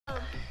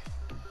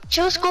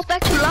Just go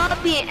back to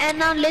lobby and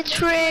now let's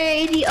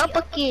try the up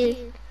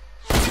again.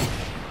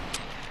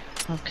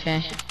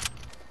 Okay.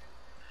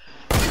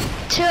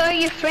 Tell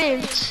your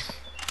friends.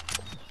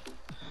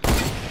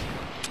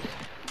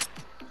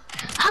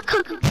 How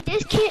come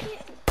this kid?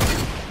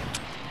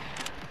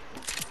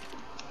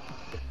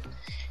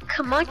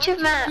 Come on,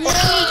 Chip man.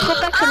 Okay, go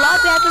back to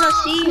lobby. I do not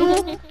see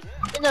you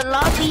in the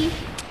lobby.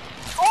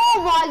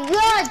 Oh my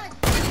god!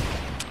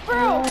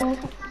 Bro!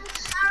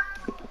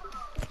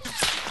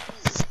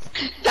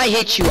 That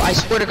hit you. I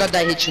swear to God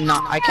that hit you. No,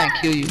 I can't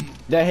kill you.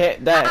 That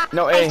hit that.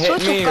 No, it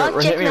hit me.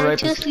 Or hit me right.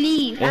 Just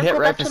leave. It hit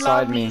right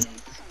beside me.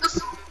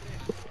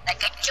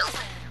 Like I killed.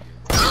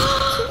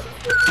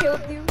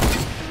 Killed you.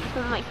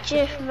 Oh my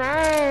Jeff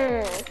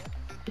man.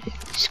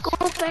 Just go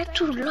back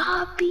to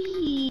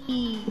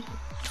lobby.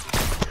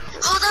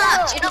 Hold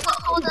up, you know what?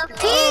 Hold up.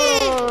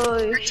 Oh.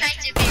 I'm trying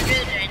to be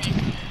rude or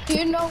anything. Do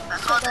you know what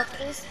shut up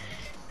is?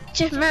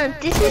 Jeff man,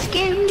 this is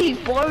getting really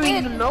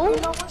boring, you know? You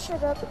know what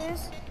shut up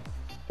is?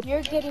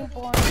 You're getting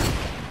boring.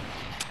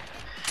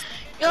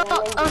 Yo,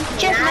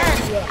 Jeff man,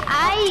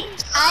 I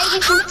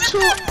want to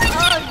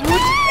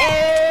root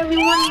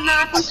everyone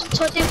not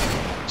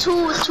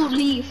to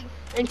leave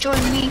and join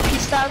me.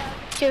 Peace out,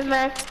 Jeff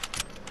man.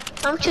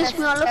 I'm just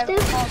me all of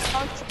this.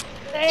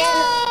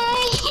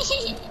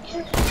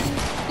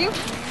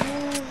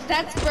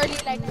 That's pretty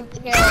like a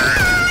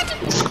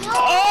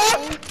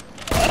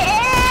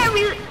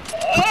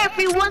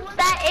Everyone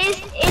that is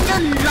in the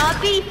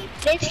lobby,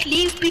 let's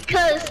leave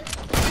because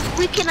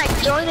we cannot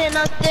join and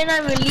not then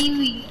I'm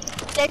leaving.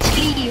 Let's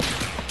leave.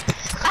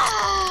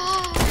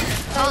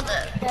 Hold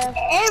up.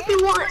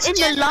 Everyone in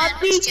the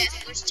lobby.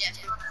 Where's Jeff?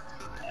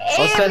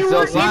 What's that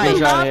still trying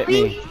to hit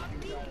me?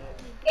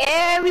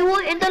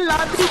 Everyone in the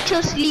lobby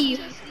just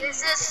leave.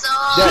 This is so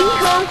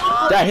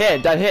That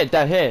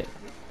hit.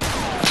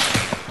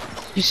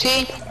 You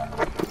see?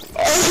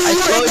 I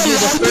told you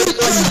the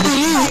first one.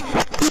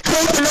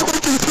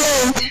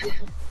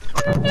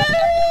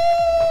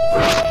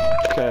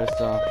 Okay,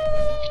 so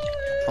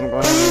I'm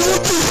going to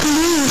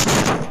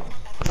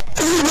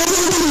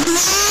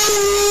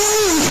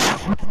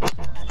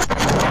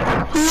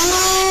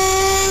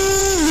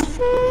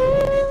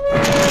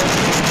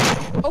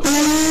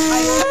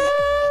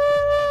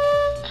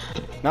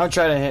now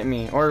try to hit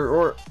me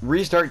or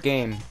restart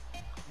game.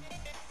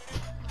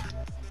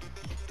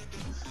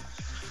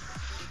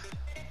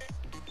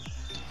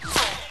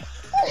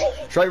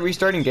 Try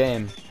restarting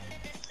game.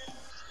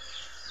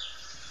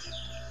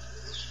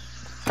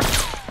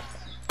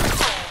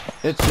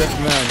 It's Jeff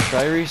man.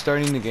 Try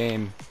restarting the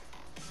game.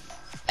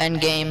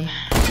 End game.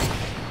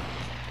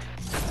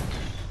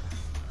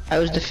 I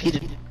was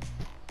defeated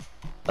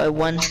by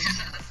one.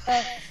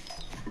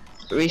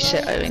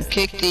 Reset. I mean,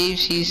 kick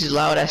thieves. He's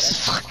loud as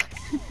fuck.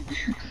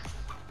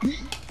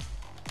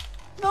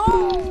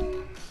 No!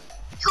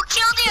 Who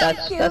killed you?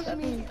 That's Killed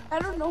me. I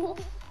don't know.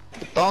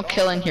 don't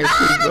kill in here,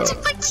 please, bro. That's a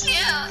good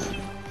kill.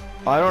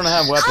 I don't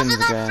have How weapons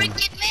did I again.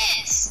 freaking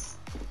miss?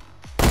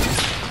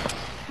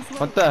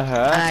 What the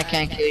heck? I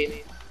can't kill you.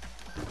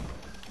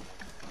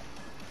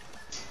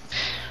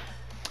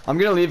 I'm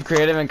gonna leave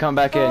creative and come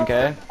back in,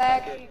 okay?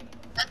 Okay.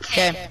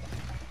 Okay.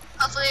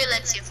 Hopefully it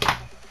lets you.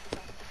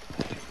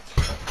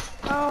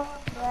 Oh,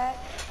 that.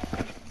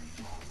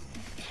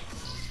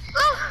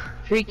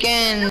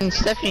 Freaking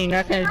Stephanie, you're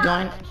not gonna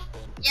join.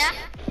 Yeah?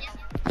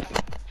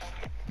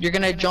 You're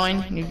gonna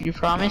join. You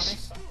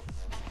promise?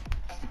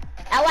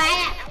 How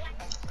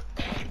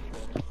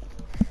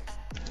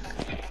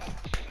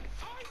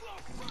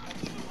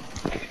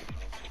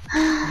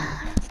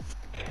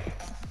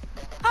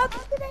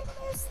did I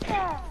miss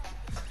that?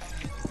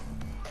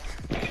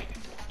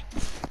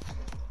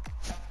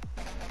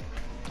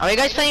 Are you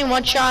guys playing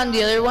one shot on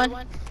the other one?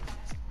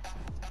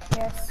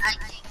 Yes. I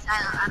think,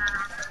 I don't know.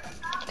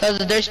 Cause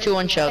there's two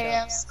one shots.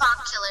 Yeah. Spawn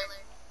killer.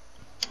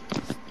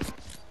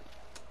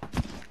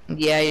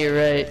 Yeah, you're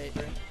right.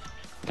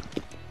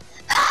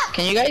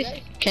 Can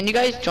you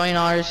guys join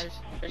ours?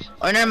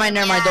 Oh, never mind,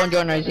 don't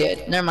join ours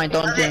yet. Never mind,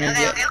 don't join ours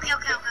yet. Okay.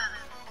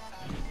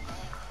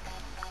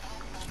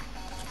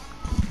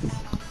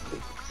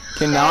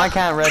 Okay, now I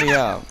can't ready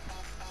up.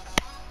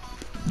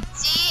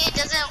 See, it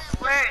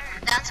doesn't work.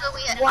 That's what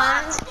we had.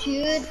 1,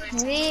 2,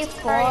 3,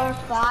 4,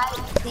 5,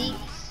 6,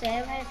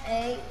 7,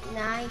 8,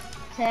 9,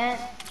 10.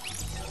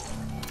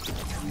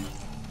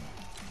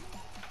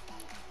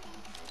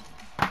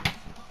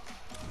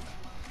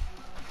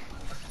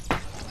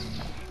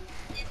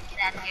 Get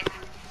out of here.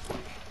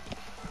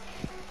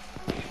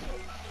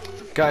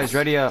 Guys,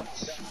 ready up.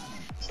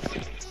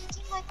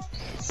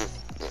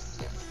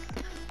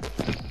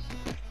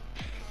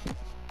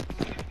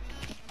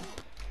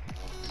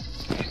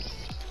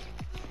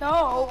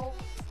 No.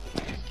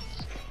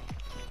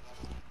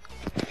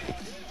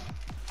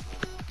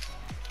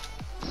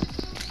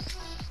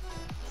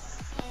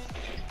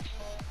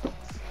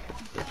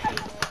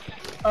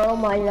 Oh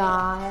my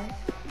god.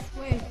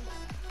 Wait.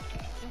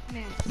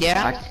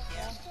 Yeah?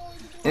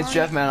 It's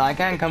Jeff man. I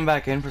can't come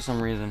back in for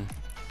some reason.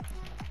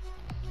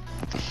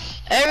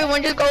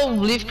 Everyone just go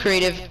leave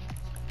creative.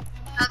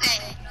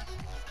 Okay.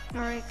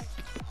 Alright.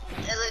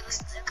 It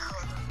looks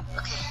cool.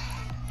 Okay.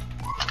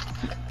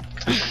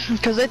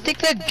 Cause I think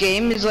that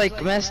game is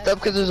like messed up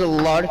because there's a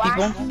lot of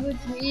people. 1,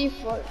 2, 3,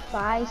 4,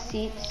 5,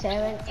 6,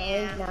 7,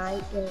 8,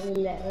 9, 10,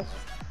 11,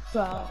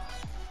 12.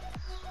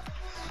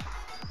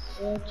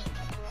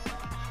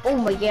 Oh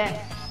my god.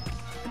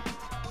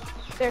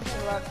 There's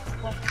a lot of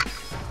people.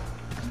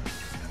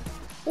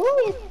 Who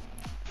is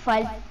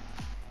 5?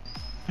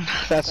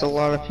 That's a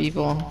lot of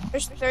people.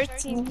 There's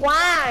 13. 1.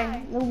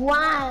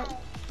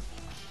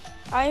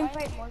 I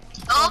invite more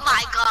people. Oh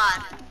my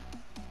god.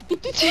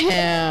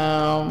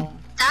 Damn.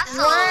 That's a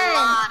One.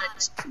 lot of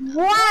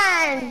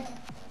 1.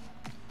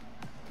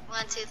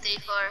 1, 2, 3,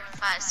 4,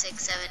 5,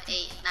 6, 7,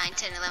 8, 9,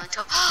 10, 11,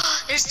 12.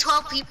 There's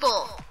 12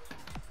 people.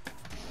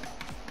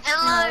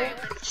 Hello.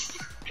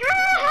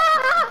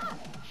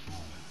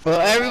 Well,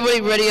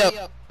 everybody ready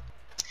up.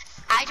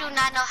 I do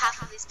not know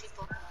half of these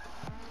people.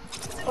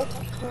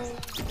 Okay. He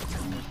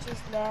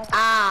just left.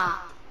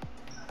 Ah.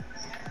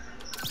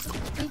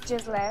 He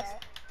just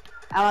left.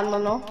 I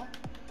don't know.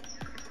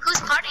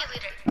 Who's party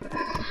leader?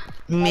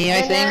 Me,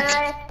 I think.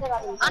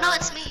 Oh no,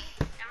 it's me.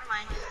 Never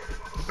mind.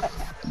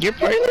 You're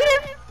party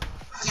leader?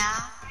 Yeah.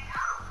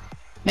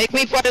 Make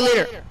me party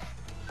leader.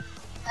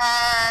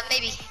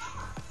 Maybe.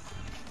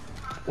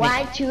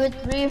 1, 2,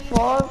 3,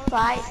 4,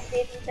 5,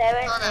 6,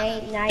 7,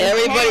 8, 9,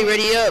 Everybody 10.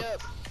 ready up.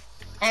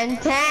 And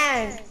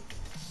 10.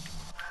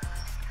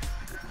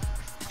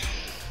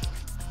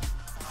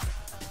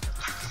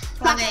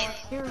 Okay.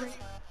 Here.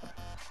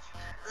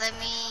 Let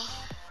me.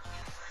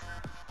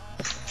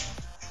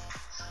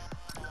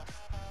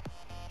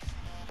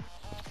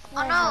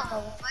 Oh no!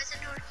 Why is it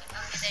not working?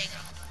 Okay, there you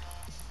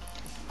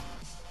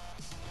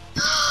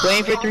go.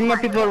 Waiting for 3 more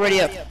people ready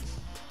up. Like,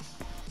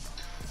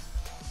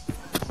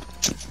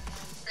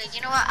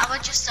 you know what? I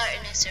would just start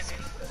a new server.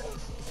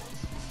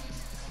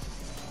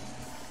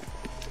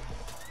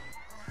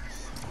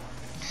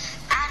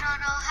 I don't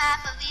know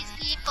half of these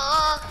people.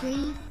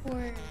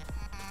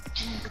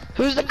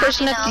 Who's the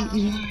person at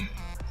the...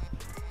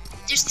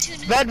 There's 2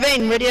 new. Bad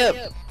Vein, ready up.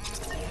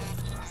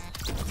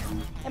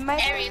 Am I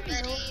Everybody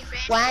ready?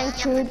 1,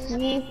 2,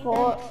 3,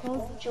 4,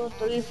 2,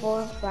 3,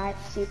 4, 5,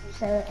 6,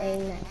 7, 8,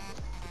 9.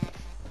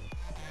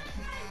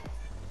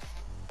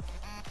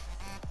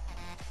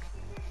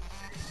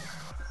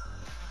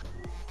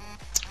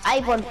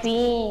 Ay, por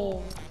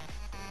fin.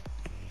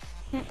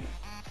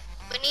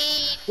 We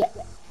need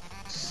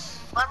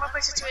one more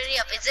person to ready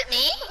up. Is it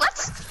me? What?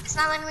 It's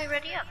not letting me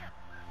ready up.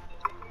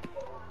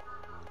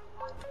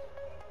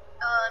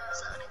 Oh, I'm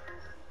sorry.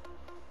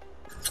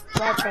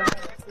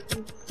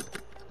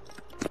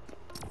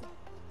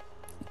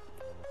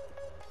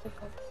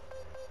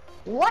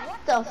 What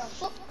the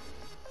fuck?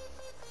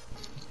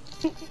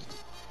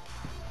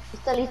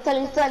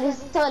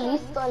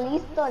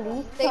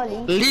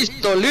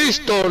 Listo.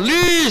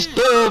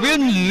 Listo,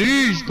 bien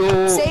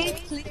listo. Say it,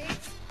 please.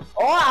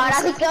 Oh,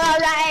 ahora sí que va a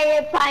hablar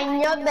en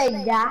español,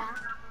 ¿verdad?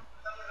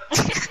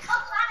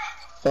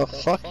 The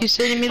fuck you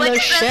say to me What like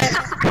does shit?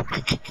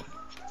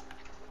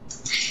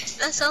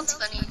 That sounds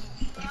funny.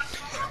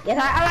 Ya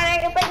sabes hablar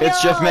en español.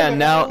 It's Jeff Man.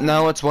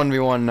 Now it's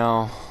 1v1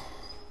 now.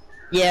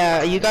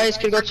 Yeah, you guys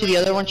could go to the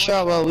other one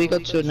shot while we go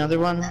to another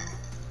one.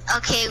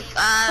 Okay,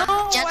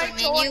 Jasmine,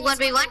 me and you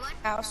 1v1?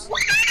 House.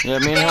 Yeah,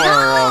 me and her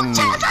are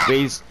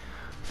FaZe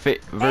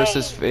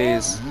versus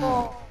FaZe.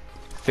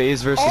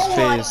 FaZe versus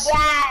FaZe. Oh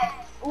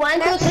my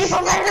god. 1, 2, 3, 4,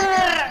 5.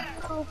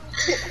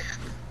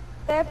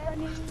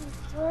 Stephanie,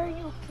 where are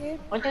you, kid?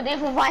 1, 2, 3,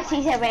 4, 5,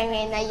 6, 7,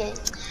 8, 9.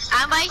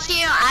 I'm right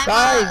here. I'm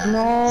Guys,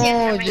 no,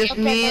 yeah, just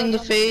me and the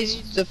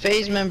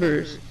FaZe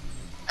members.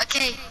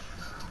 Okay.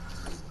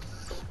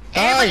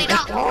 Guys,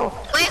 Everybody don't.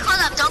 Wait,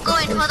 hold up. Don't go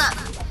in. Hold up.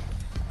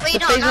 Wait, the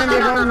no, FaZe no, no, members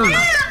no, no, no. only.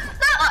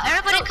 Oh,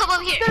 everybody come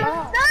over here.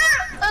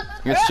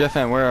 It's Jeff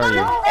Man. Where are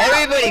you?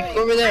 Everybody,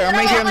 over there. I'm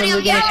right here. I'm Everybody over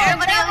looking here. at you.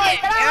 Everybody over here.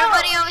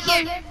 Everybody over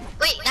here.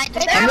 Wait,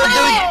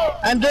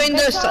 I'm doing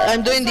this.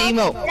 I'm doing the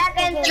emote.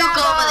 You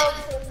go over there.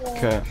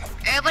 Okay.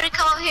 Everybody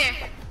come over here.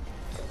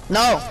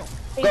 No,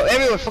 go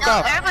everyone. Fuck No,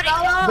 off. everybody.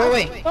 Go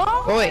away. Go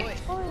away.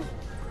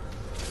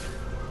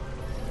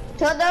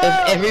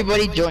 If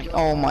everybody join,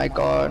 oh my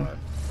god.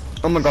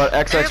 Oh my God, XX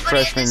Everybody in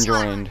freshman this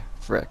one. joined.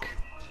 Frick.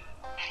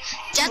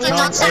 Jasmine, No,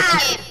 don't start the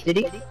I- game. did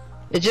he?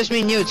 It's just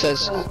me and you. It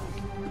says. Right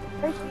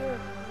here.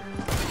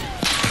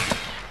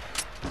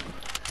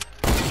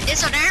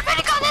 This one.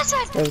 Everybody go this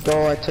one. Let's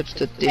go. I touched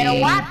the Pero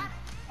thing. what?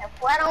 Se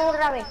fueron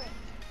otra vez.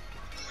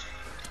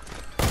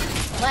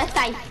 ¿Dónde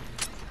estáis?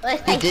 ¿Dónde He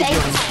estáis? did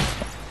join.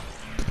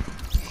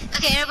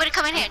 Okay, everybody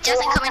come in here.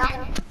 Jasmine, come in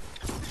here.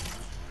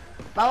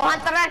 Vamos a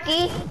entrar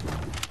aquí.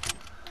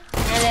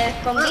 En el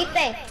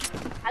escondite.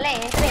 Vale,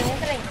 entren.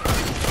 Entren.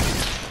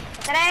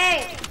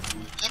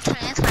 Enter.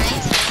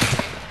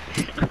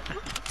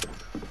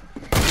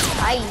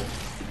 Ay.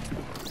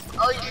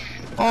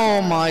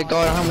 Oh my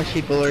god, how much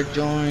people are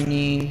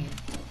joining?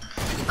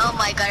 Oh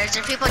my god, is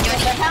there people joining?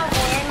 Deja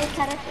poner mi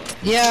cara aquí.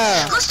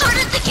 Yeah, Who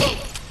started the game?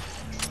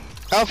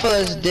 Alpha,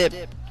 let's dip.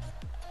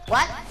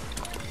 What?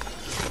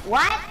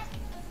 What?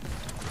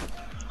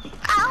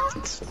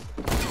 Out.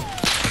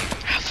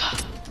 Alpha.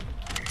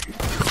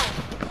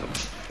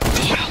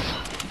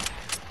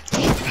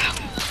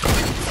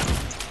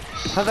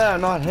 How did I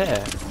not hit?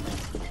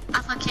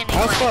 Alpha Kenny.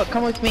 Alpha,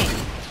 come with me.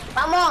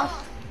 Vamos.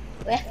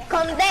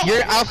 Esconde.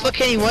 You're Alpha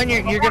Kenny 1,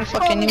 you're gonna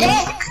fucking need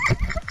me.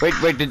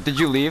 Wait, did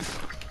you leave?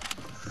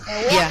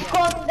 Yeah.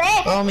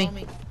 Esconde. Follow me.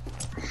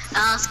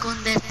 Ah,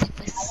 esconderte,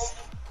 pues.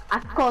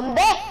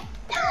 Esconde.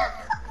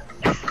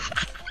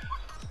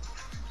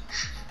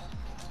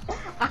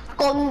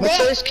 Esconde. Let's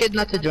tell this kid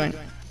not to join.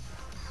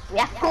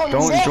 Esconde.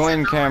 Don't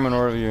join Cameron,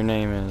 whatever your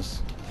name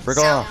is. Frick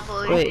off.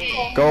 Wait.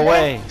 Go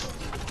away.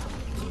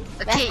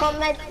 Okay.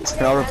 Esconde.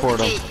 I'll report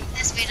Okay, him.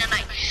 this video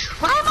night.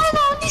 Why am I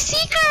the only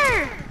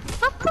seeker?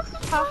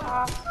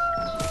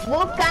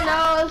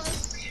 Búscanos.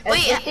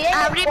 Wait,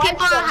 how many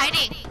people are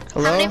hiding?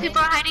 Hello? How many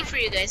people are hiding for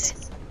you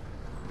guys?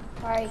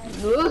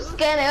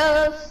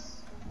 Búscanos.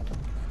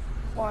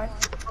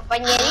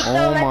 Compañerito.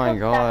 Oh me my gusta,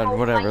 god,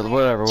 whatever. Give me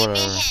a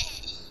hit.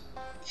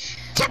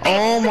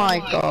 Oh my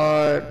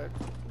god.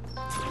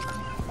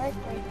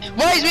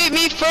 Why is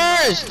me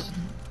first?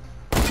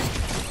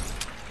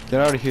 Get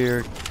out of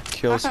here.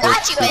 Kill Got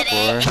switch you in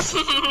it.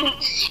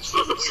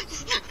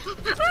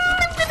 before.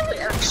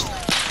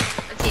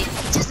 Okay,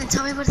 Justin,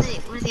 tell me where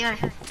they are.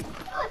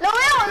 Lo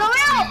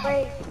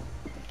veo.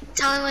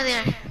 Tell me where they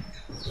are.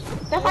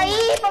 Estás ahí,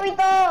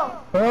 papito.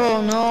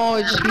 Oh no,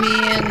 it's me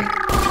and...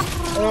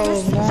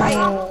 Oh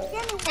no.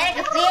 Que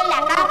estoy en la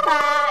casa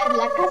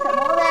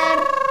modern.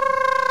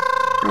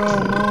 Oh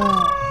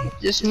no.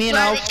 Just me and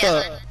Where are they Alpha.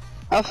 gathered?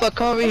 Alpha,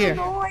 come over here.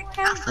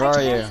 Where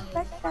are you?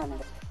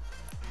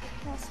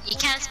 You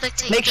can't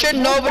spectate. Make sure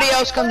nobody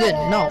else comes in.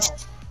 No.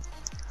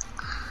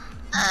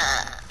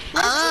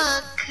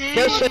 Okay.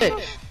 Just it.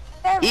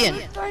 Ian.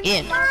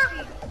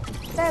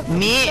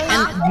 Me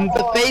and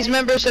the FaZe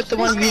members at the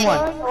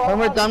 1v1. When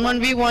we're done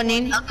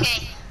 1v1ing,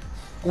 Okay.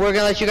 we're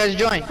gonna let you guys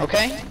join,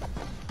 okay?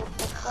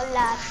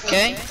 Hola.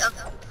 Okay?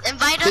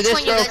 Invite To us this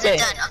when you guys okay. are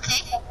done,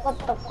 okay?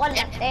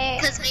 Chocolate.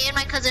 Because me and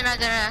my cousin are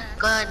gonna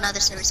go another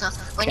server, so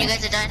when you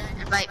guys are done,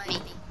 invite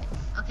me.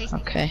 Okay?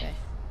 Okay.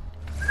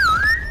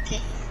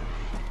 Okay.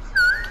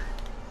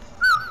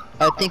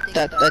 I think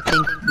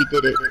we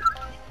did it.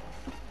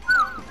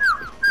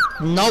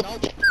 Nope.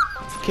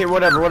 Okay,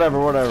 whatever.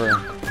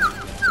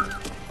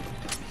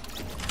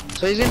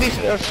 So he's gonna be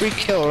a free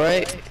kill,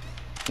 right?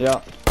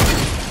 Yeah.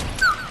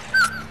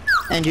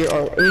 And he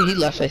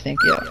left, I think.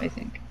 Yeah, I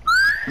think.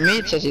 For me,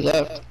 it says he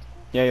left.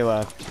 Yeah, you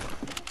left.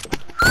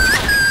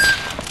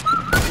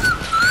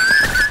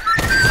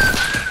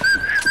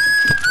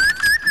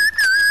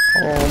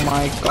 Oh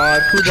my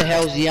god, who the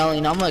hell's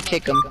yelling? I'm gonna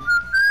kick him.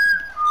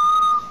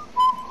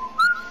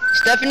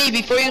 Stephanie,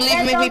 before you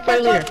leave, make me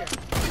party leader.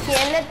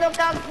 ¿Quién le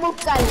toca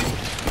buscar?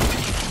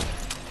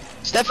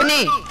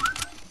 Stephanie!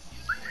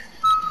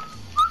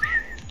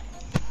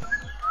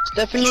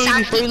 Stephanie,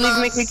 before you leave,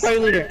 make me party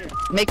leader.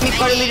 Make me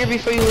party leader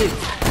before you leave.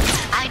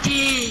 I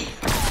did.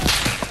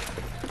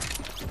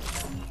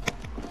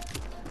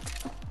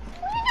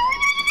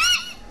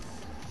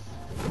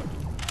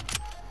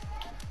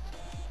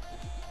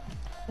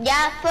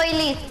 Ya estoy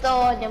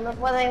listo, ya me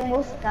pueden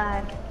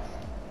buscar.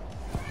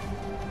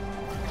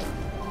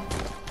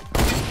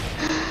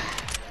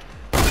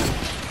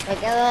 Me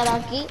quedo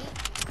aquí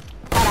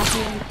para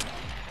siempre.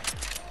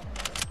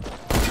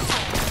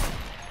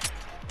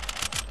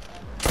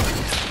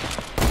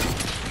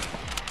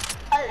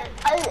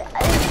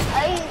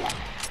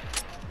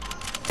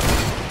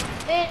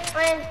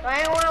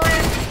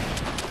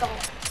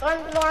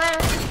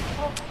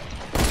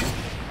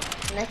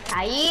 ¿Dónde está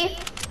ahí?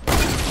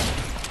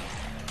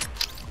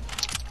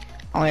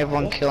 I only have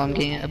one kill, I'm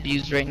getting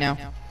abused right now.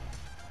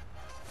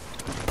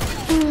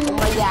 Oh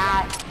my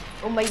god.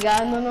 Oh my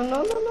god,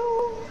 no.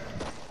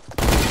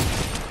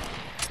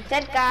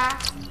 Cerca.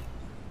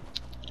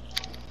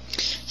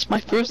 It's my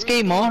first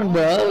game on,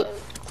 bro.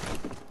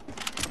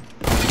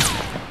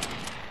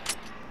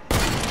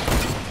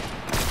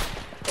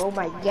 Oh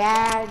my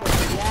god,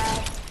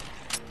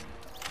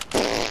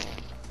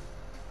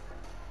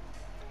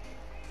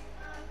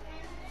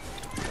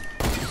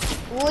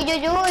 Uy,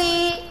 uy,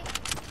 uy.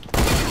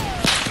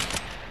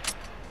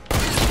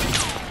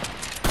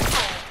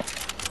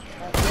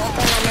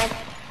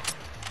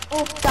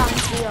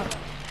 Campeón.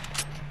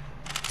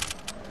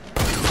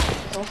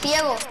 Son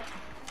ciegos.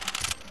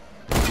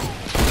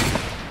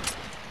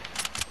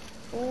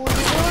 Uy,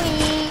 uy.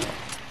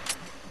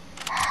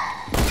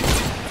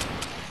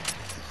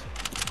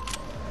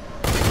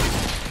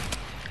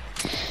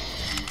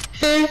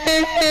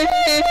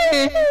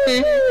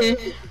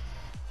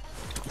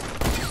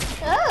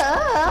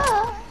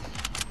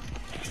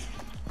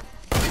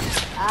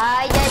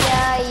 Ay, ay,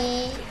 ay.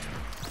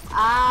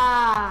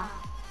 Ah.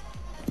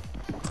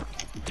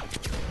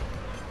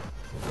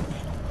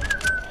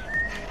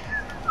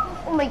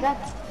 Oh my god.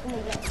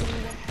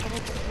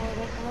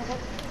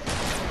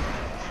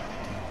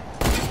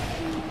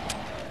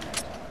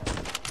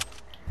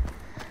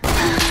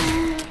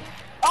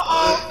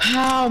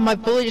 How? My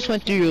bullet just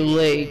went through your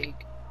leg.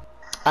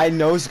 I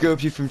no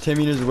scoped you from 10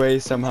 meters away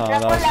somehow.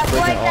 That was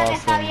freaking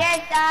awesome.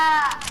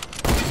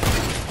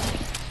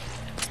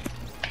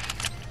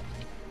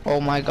 Oh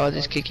my god,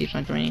 this kid keeps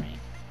on draining.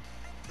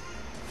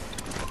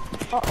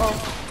 Uh-oh.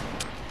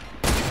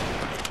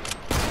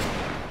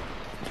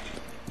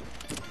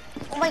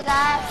 Oh my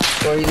god.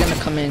 Or are you gonna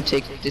come in and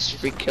take this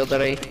free kill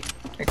that I got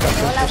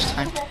for the first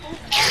time?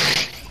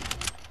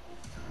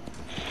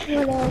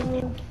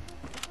 Whatever.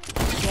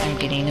 I'm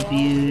getting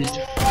abused.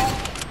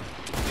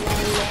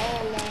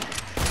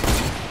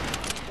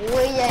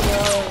 Uy, ay,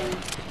 ay.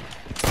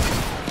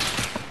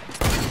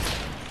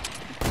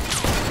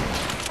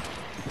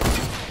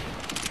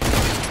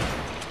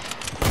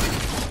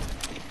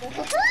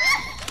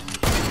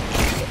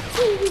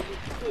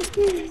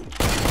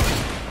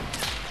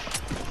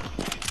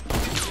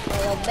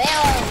 Lo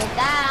veo, me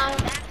están.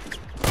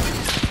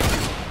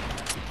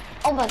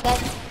 Oh my god.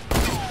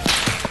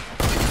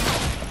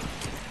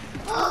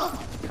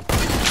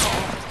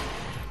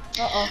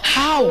 Uh-oh.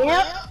 How?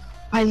 Yep.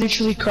 I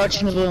literally crouched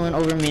in the blue and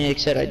over me and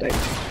said I died.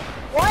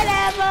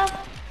 Whatever.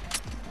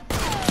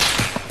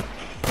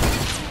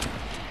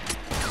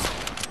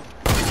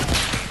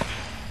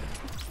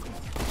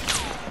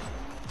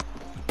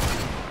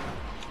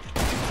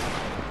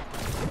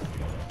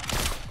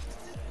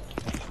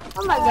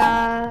 Oh my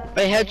god.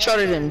 I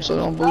headshotted him, so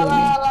don't believe me.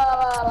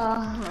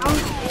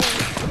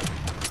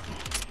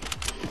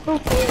 Who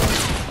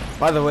cares?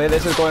 By the way,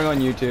 this is going on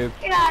YouTube.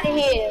 Get out of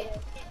here.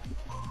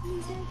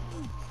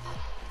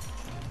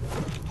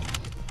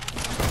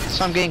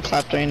 So I'm getting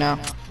clapped right now.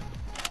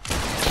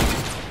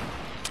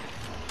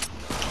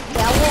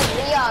 Ya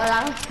aburrido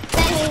hablar.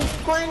 Se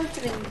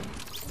encuentren.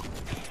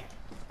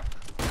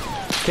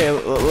 Okay,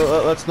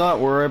 let's not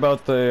worry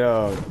about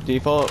the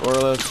default, or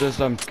let's just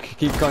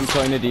keep on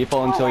killing the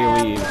default until he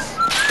leaves.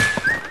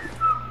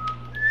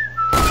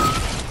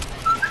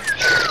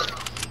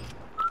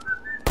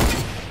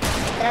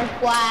 Tres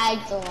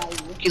cuartos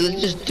ahí. Okay,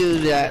 let's just do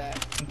that.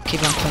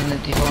 Keep on playing the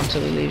default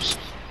until he leaves.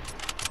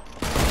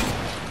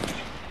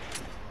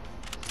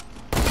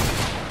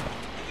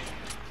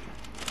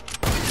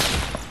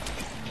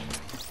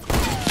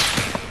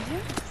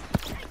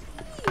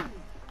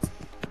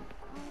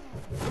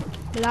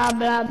 Blah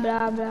blah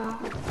blah blah.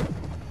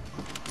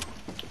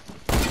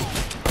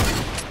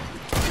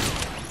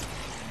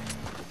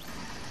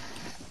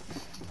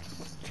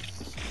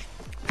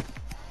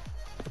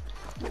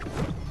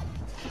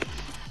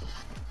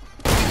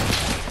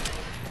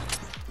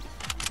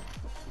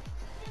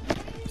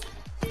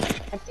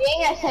 Estoy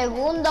en el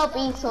segundo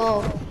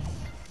piso.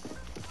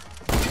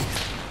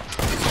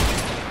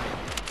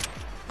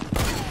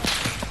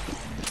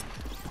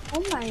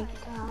 Oh my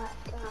god.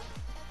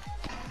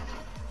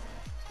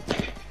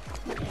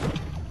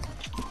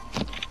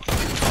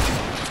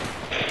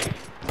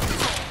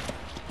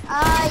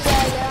 Ay,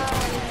 ay,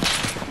 ay.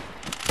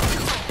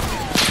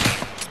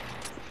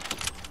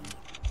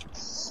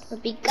 Me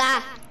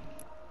pica.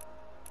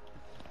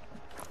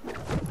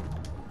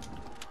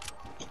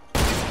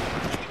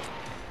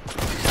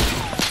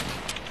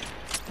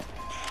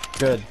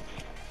 Good.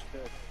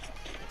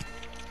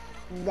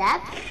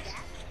 That?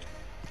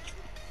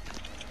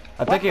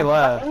 I think he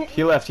left.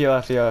 He left.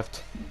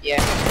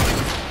 Yeah.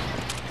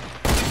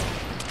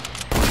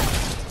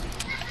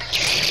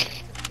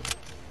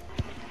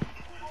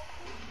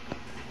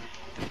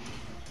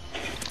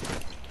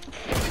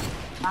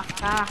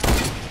 Acá.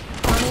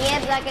 Oh,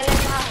 mierda, ¿qué le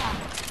pasa?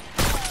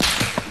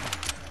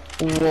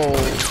 Whoa.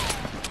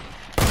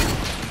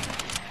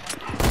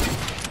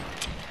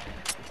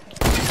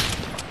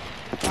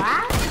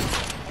 ¿What?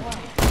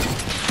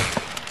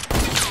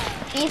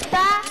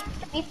 Pista,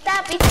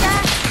 pista, pista.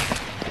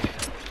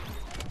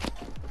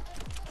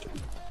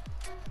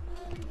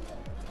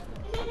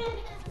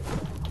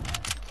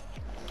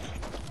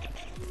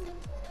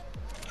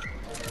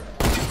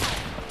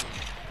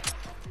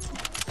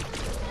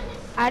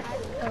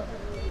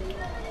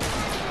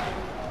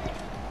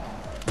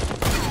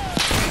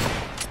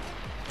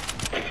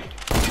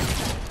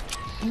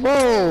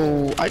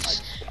 Whoa.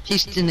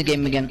 He's in the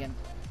game again.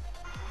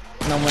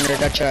 No wonder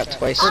that shot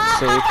twice. Sake.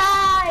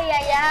 Ay,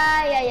 ay,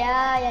 ay, ay,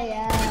 ay, ay,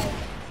 ay.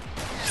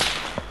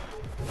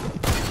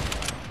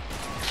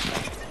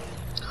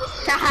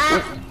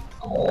 Ajá.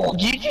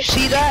 Did you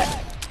see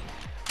that?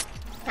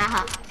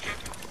 Ajá.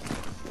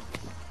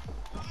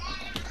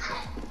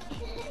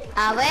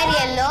 A ver, ¿y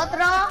el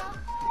otro?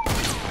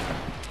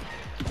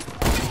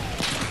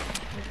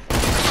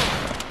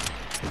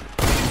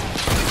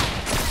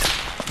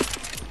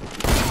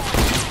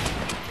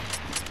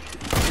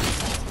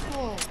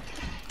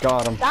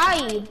 Got him.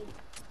 Died.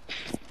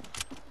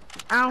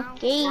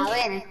 Okay. A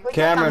ver, escúchame.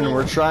 Cameron,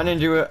 we're trying to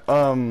do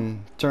a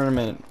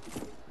tournament.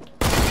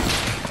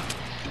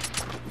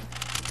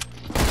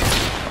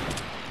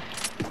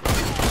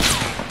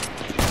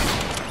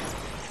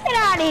 Get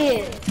out of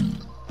here.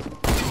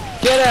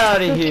 Get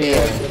out of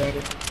here!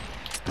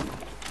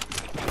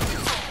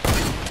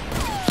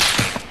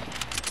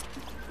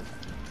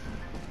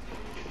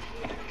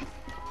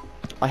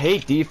 I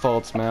hate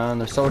defaults, man.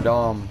 They're so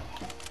dumb.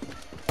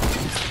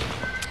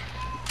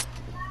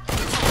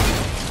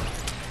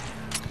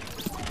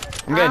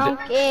 I'm I gonna.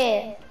 don't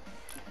care.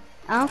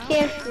 I don't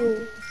care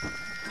who.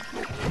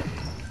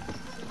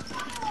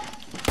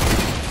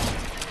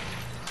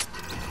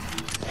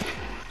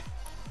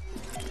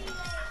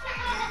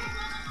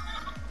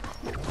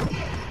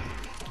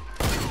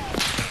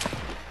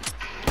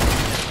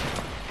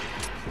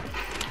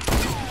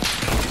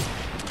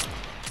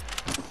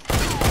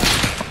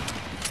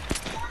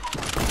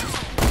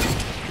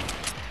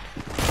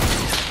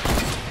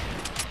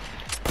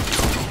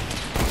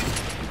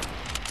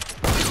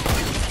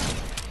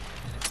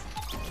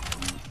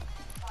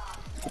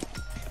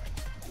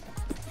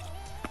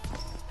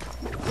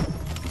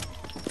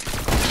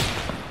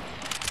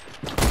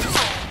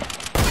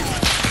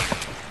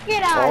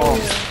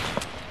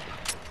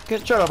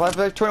 shut up. I have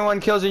like 21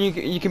 kills and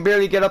you can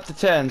barely get up to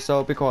 10,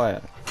 so be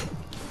quiet.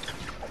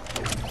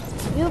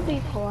 You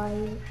be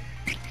quiet.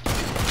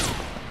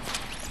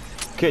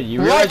 Kid,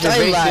 you realize you're What?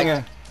 facing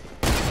a...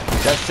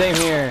 That same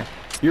here.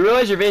 You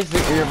realize you're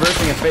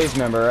versing a FaZe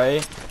member,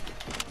 right?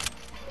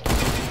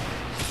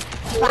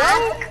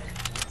 Fuck.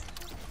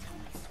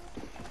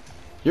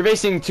 You're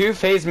facing 2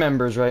 FaZe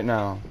members right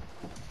now.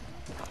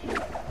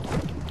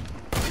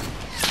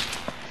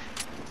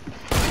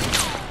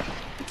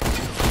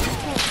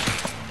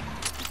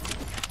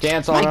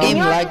 Dance on My game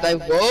them. lagged, I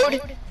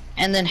woed,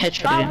 and then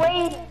headshotted him.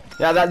 Wait.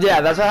 Yeah,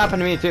 that's what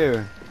happened to me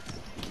too.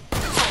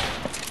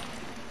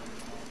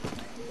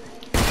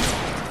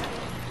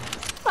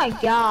 Oh my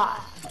god.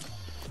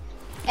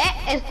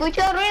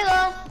 Escucho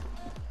ruido.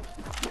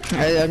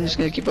 I'm just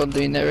gonna keep on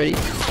doing that, ready?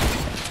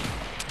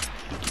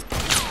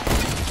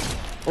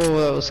 Oh,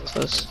 that was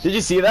close. Did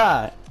you see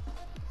that?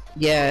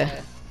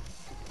 Yeah.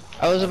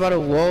 I was about to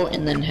whoa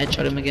and then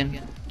headshot him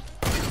again.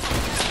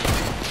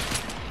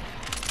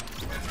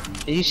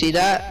 Did you see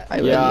that? I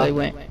Yeah. really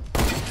went.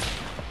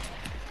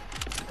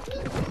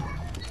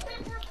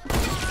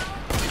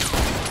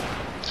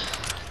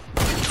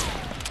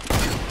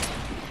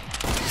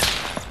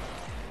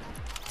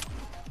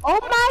 Oh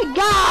my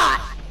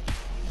god.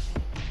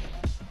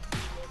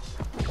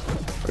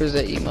 Where's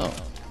that emote?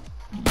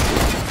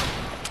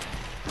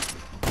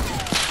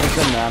 It's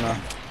a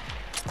nana.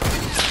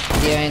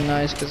 Yeah, I know,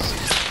 it's cause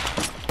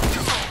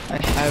I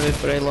have it,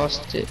 but I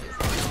lost it.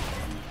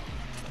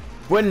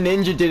 When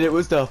Ninja did it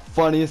was the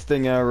funniest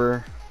thing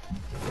ever.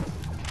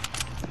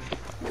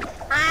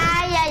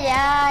 Ay, ay,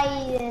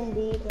 ay,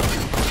 bendito.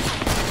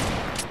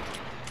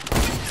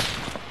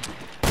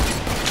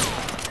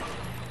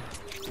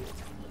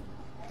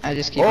 I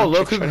just keep Oh, on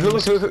look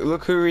trick-shotting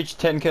look who reached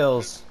 10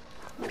 kills.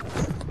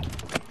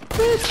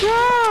 Good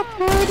job,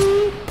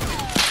 buddy.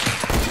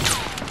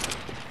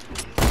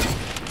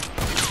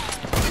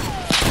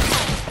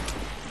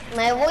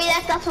 Me voy de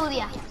esta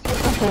sucia.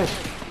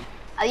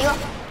 Adiós.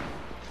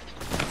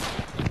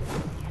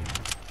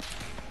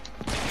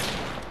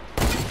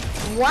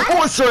 What?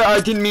 Oh, sorry, I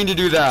didn't mean to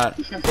do that.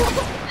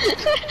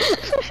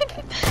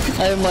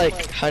 I'm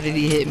like, how did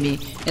he hit me?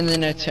 And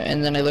then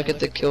I look at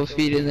the kill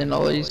feed, and then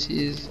all I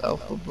see is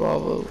Alpha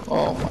Bravo.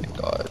 Oh my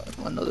god,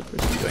 another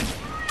person joined.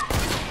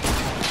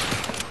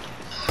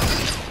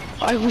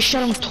 We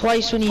shot him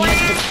twice when he had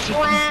the.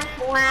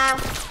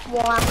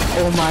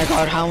 Oh my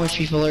god, how much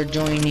people are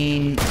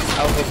joining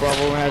Alpha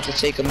Bravo? We're gonna have to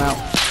take him out.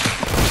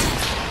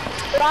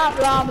 Blah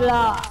blah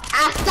blah.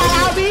 Hasta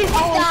la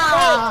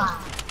vista.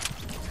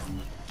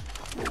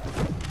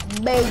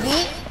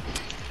 Baby.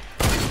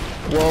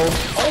 Whoa,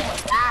 Oh my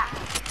god.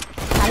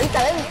 La vista,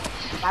 baby.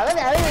 La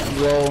vista, baby.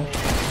 whoa,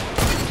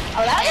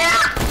 Ahora ya.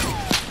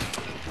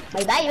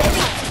 Bye bye,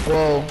 baby.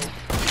 whoa.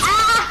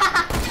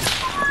 Ah.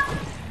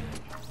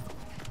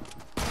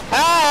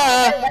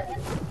 Ah!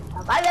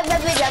 Bye bye,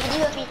 baby. Ya me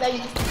digo que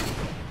estoy.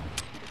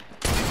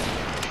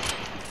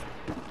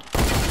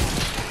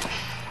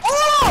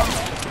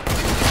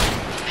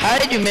 How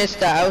did you miss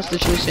that? I was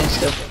literally saying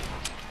stuff.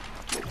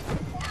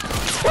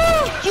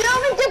 You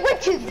know me to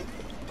put you.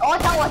 Oh,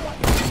 that was.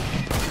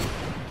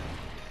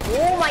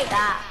 Oh my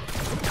god.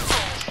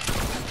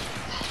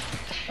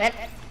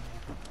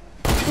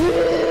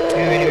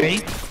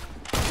 Ready?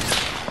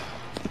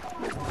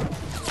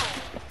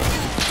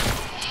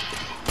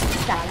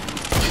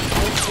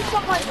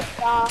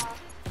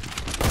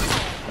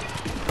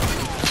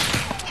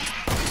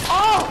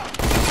 Oh!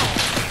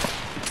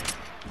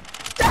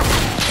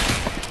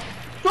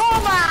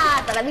 Toma!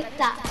 Hasta la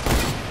vista.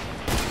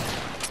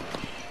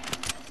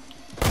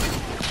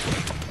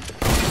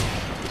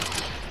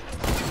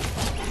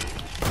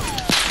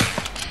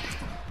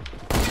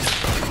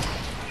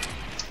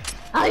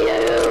 Ay,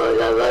 ay,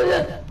 ay, ay,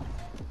 ay.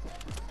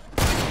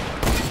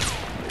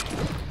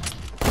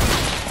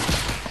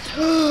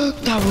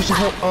 That was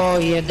a oh,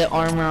 he had the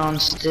armor on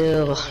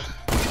still.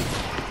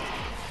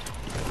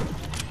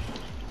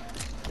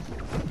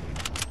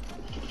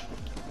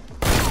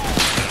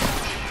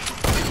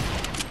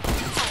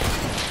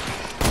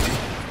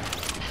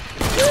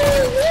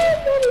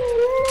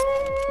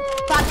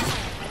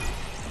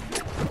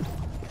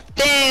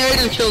 Dang, I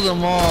just killed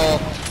them all.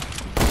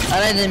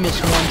 I didn't miss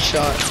one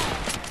shot.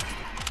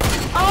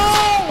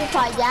 Oh,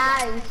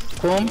 falláis.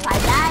 Boom,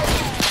 Falláis.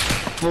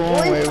 boom,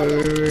 wait.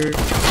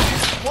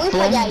 Muy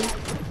Boom. falláis.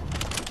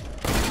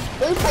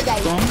 Muy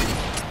falláis. Boom,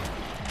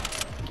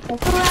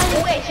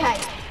 Muy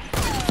echáis.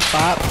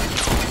 pop,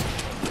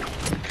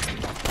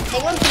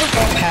 Tengo un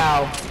truco.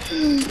 pow.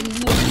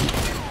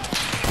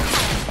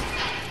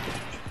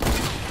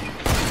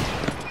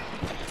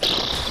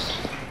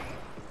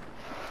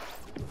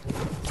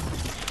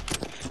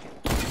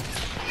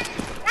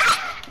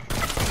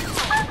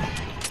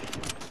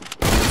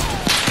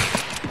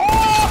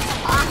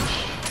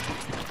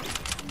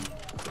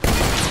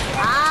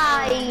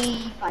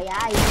 Ay,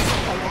 falláis,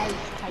 falláis,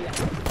 falláis.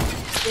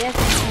 Yes,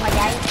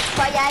 falláis,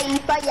 falláis,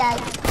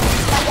 falláis.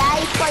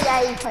 Falláis,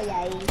 falláis,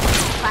 falláis.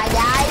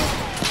 Falláis.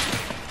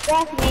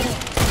 3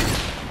 minutes.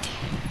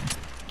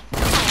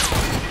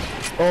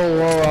 Oh,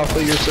 whoa,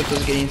 Alpha, you're supposed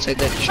to get inside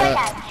that shot.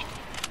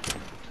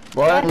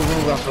 What?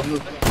 Move, Alpha,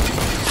 move.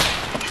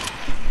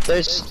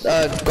 There's,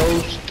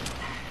 Ghost.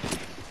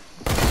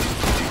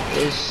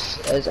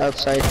 Is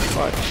outside.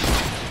 Watch.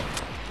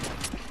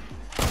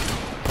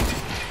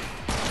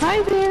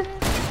 Hi there.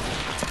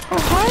 Oh,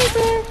 hi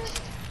there.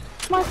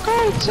 My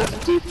cards.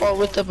 Default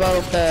with the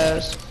battle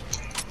pass.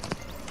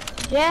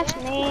 Yes,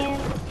 man.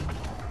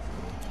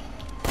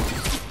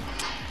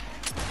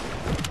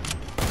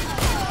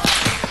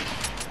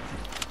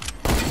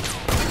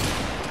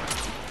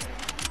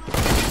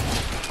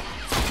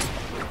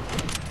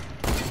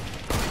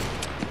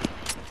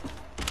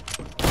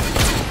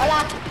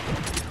 Hola.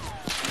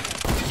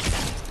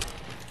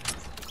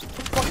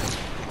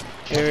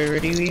 Okay,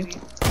 ready, we?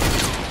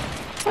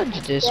 What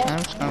did this? I'm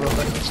just gonna go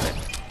back inside.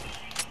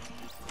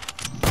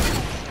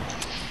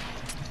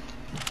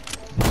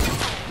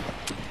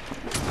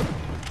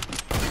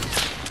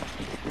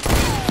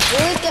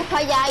 Uy, que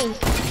falláis.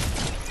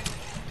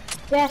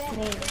 Yes,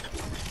 man.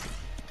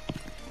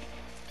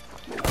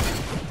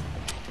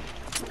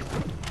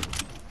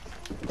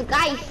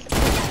 Guys.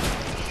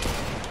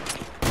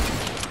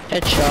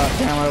 Headshot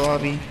down my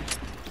lobby.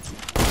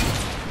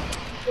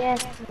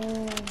 Yes,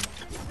 man.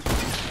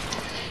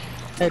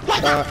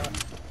 Headshot.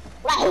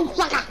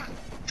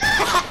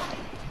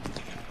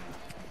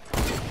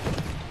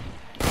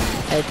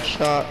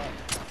 Headshot.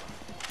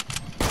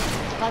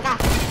 Acá.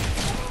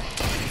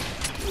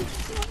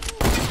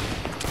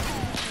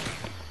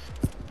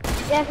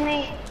 Yes,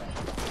 man.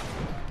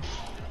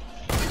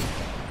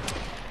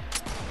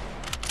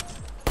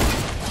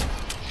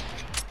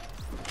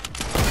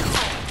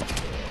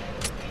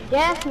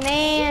 Yes,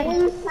 man.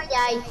 Uy,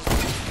 falláis.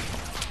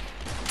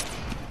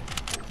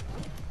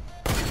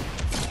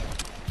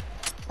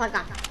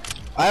 Acá.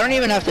 I don't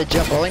even have to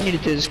jump. All I need to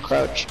do is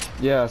crouch.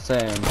 Yeah,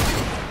 same.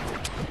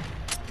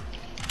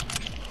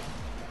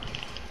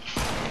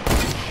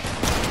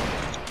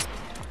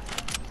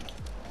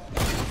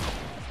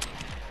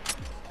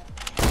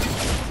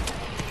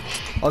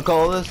 I'll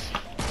call this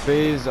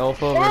FaZe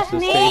ALPHA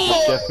versus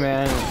FaZe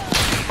Chefman,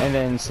 and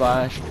then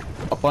slash.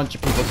 A bunch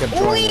of people kept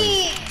joining.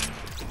 Uy.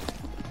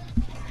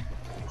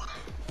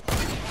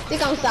 Estoy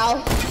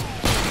cansado.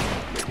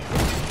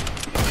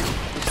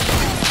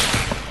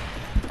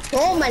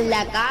 Toma en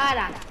la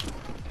cara.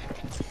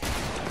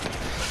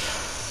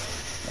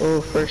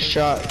 Oh, first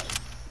shot.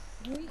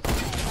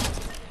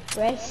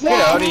 Fresa.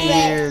 Get out of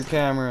here,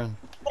 Cameron.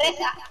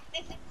 Fresa.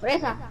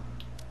 Fresa.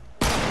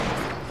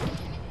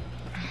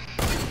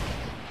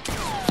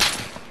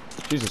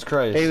 Jesus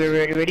Christ. Ready,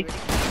 ready, ready?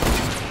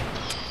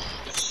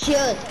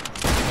 Shoot.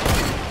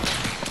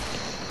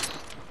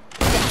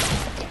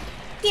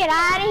 Get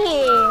out of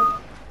here.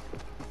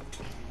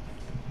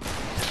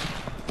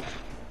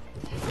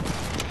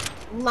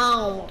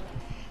 No.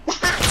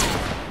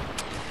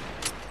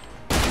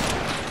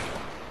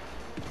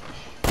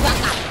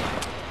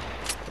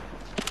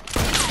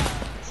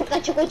 Saka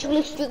chuku.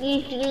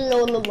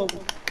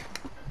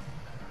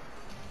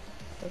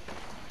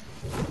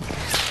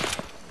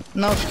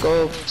 No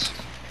scopes.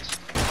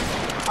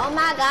 Oh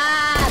my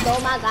god, oh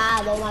my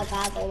god, oh my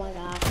god, oh my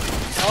god.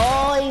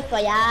 Uy,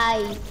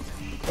 falláis.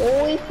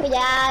 Uy,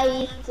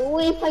 falláis.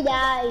 Uy,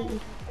 falláis.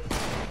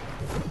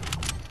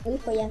 Uy,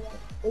 falláis.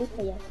 Uy,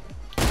 falláis.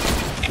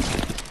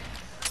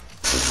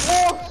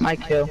 Oh, My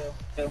kill.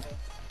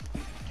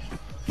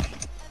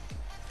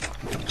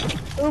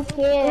 Who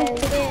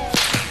cares?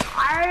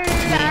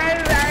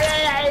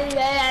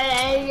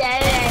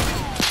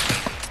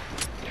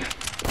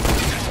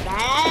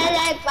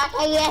 ¿Para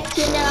qué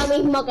haciendo lo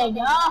mismo que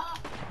yo?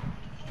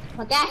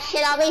 ¿Para qué hace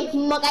lo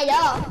mismo que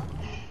yo?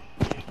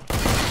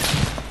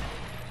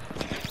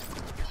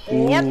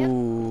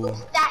 Ooh.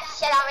 Usted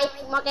hace lo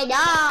mismo que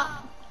yo.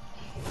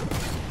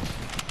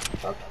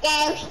 ¿Por qué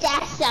usted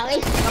hace lo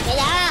mismo que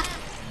yo?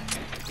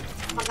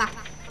 Acá.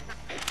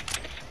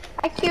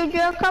 I killed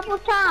you a couple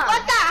times.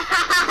 ¡Acá!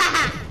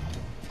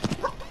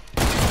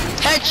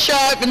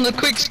 Headshot in the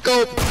quick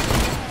scope.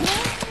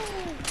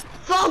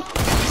 Fuck.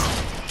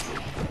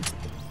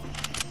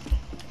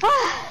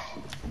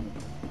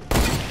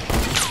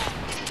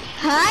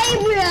 Hi,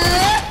 bro.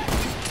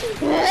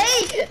 Hey,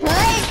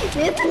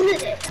 this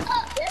is it.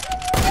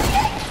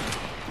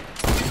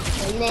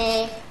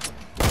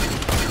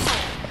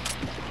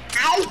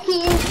 I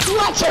can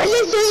watch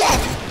you do that.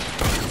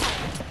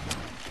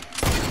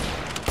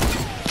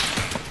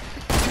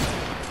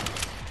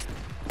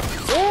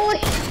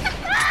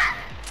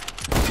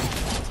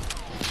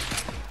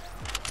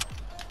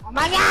 Oh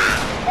my god!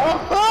 Oh!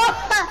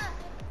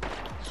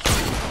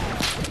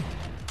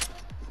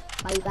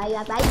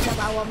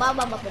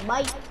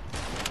 Bye.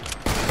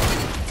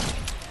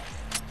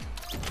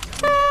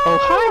 Oh,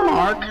 hi,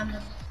 Mark.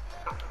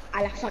 A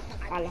la fuck.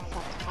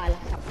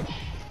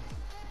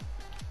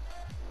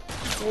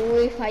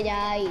 Uy,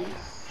 falláis.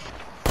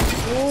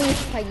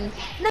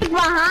 Look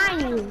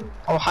behind you.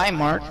 Oh, hi,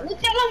 Mark. No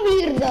te hagas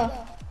mierda.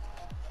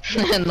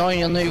 No,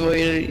 yo no iba a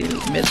ir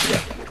mid ya.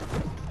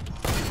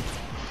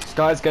 This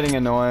guy's getting Oh,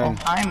 annoying.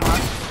 hi,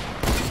 Mark.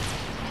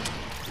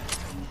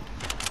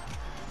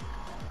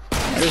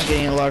 sniper's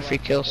getting a lot of free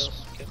kills.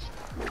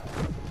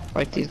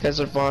 Like these guys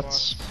are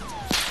bots.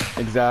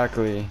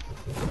 Exactly.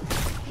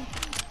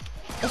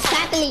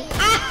 Exactly.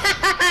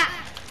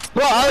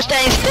 Bro, I was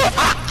staying still.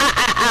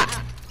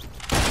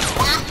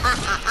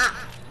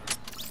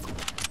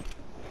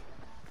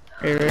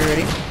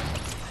 Ready?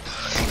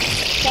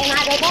 Te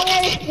mato con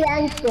el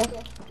flanco.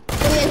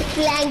 Con el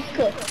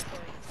flanco.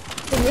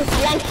 Con el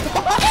flanco.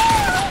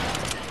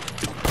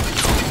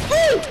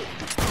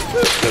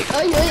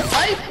 Ay, ay,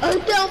 ay,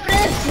 este hombre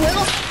de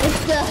fuego.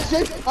 Este hace.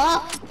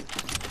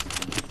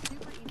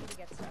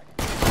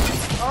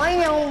 Ay,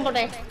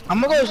 hombre.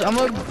 I'm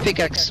gonna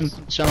pickaxe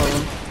some of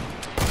them.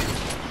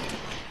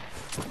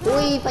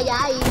 Uy,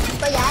 falláis,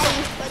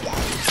 falláis,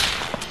 falláis.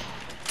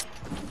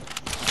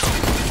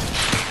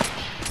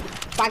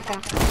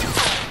 Paca.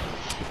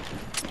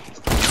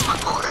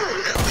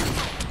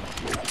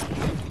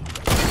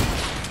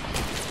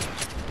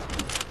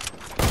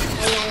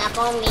 Vengan a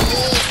por mí.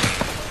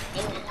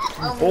 Vengan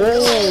a por mí.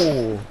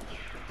 Oh!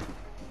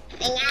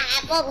 Vengan a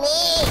por mí.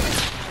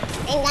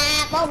 Vengan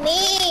a por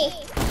mí.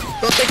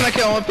 Don't take my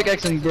kill, I want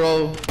pickaxe and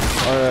grow.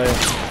 Alright.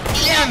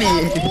 Damn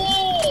it!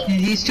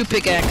 These two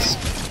pickaxe.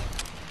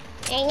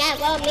 Vengan a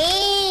por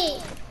mí.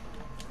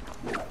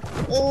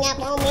 Vengan a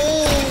por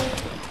mí.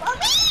 Por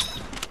mí.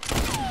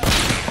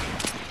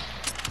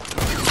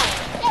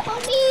 Vengan por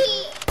mí.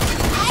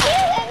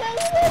 Ayúdame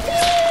por mí.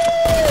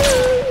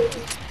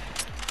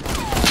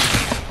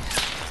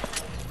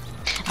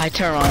 I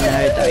turn on and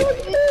I die.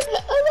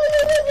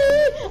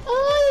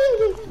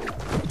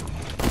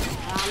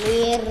 Ah,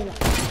 mierda.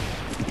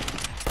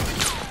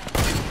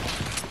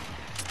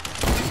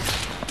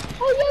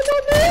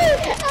 ¡Ayúdame!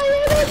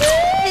 ¡Ayúdame!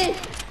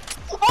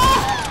 ¡Ay,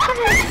 la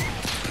mierda!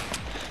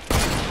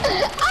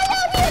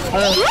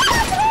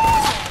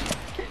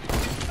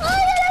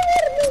 ¡Ay,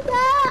 la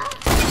mierda!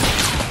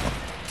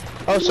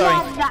 Oh, sorry.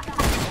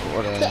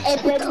 Whatever.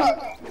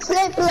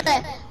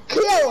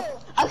 Kill!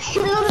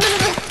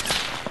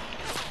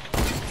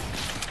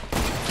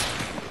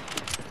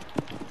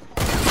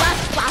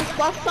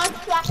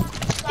 Flash.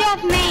 Stop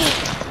me.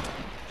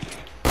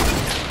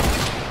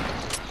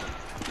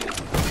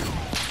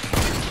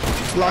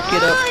 Lock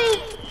it up.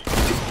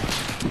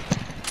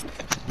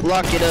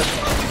 Lock it up.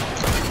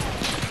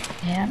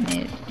 Damn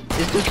it.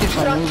 This dude keeps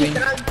on moving.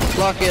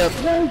 Lock it up.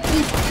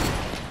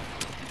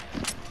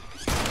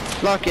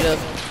 Lock it up.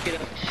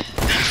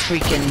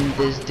 Freaking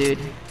this dude.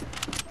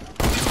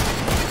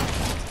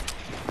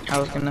 I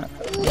was gonna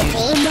use...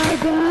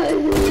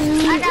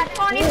 I got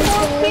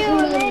 24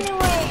 kills anyway.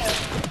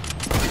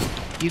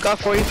 You got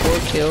 44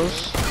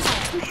 kills?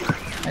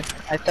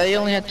 I thought you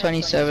only had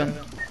 27.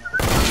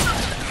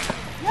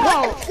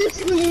 No, this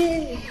is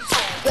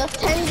your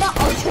tender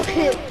also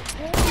kill.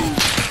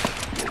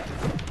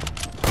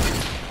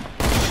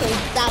 So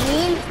that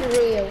means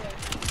real.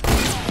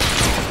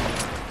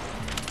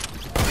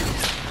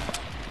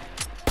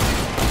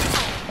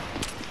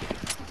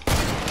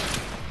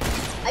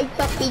 Ay,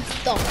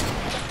 papito.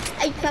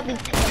 Ay,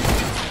 papito.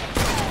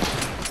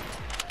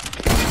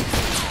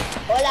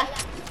 Hola.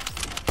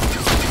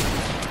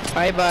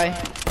 Bye bye.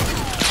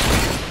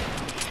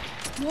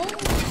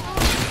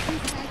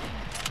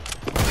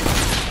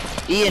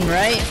 Ian,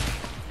 right?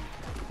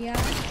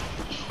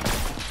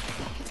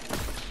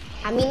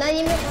 A mí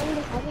nadie me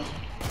manda, ¿sabes?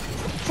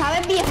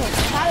 ¿Sabes, viejo?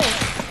 ¿Sabes?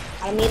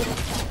 A mí.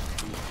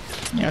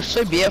 Yo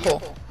soy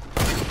viejo.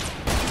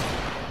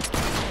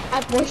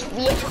 Ah, pues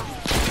vieja.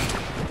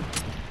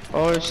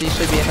 Oh, sí,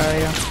 soy vieja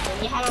ya.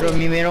 Pero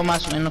mi miro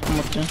más o menos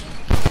como tú.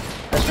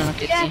 Más o menos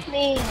que sí.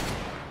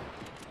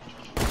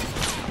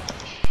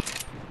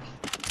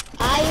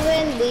 Ay,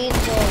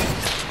 bendito.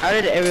 How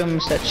did everyone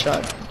miss that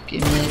shot?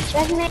 Give me this.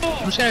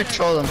 I'm just gonna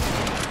troll them.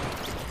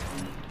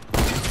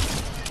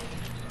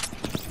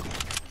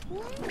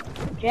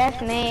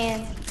 Jeff,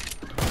 man.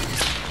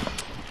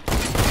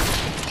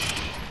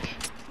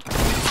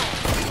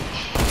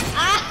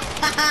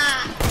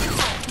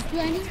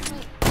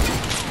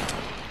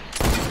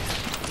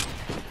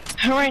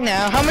 Right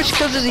now, how much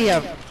kills does he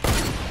have?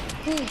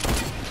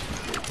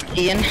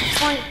 Ian?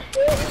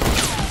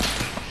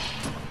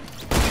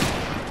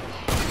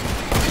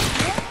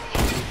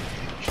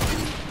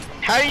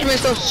 How did you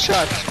miss those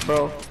shots,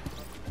 bro?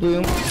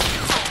 Boom.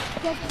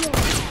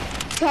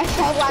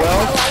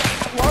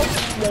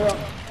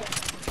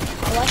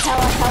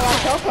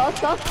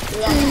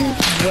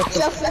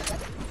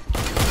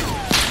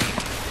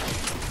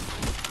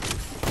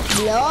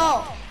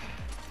 No.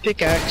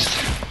 Pickaxe.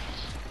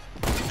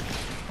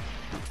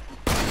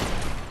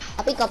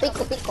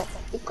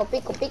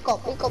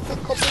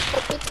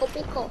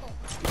 Pico.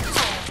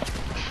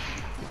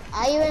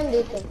 Ay,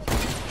 bendito.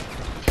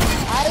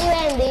 Ay,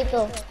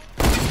 bendito.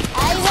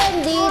 Ay,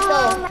 bendito.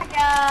 Oh my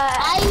god.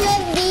 Ay,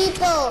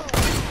 bendito.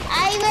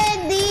 Ay,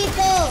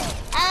 bendito.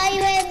 Ay,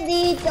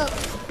 bendito.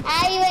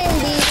 Ay,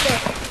 bendito.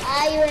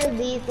 Ay,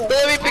 bendito.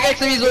 Let me pickaxe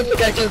these one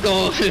pickaxes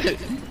go.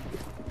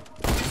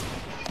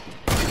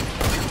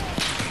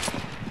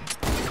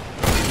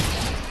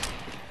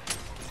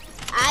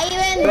 Ay,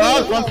 bendito.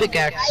 Bro, one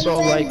pickaxe, so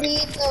Ay, like.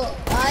 bendito.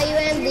 Ay,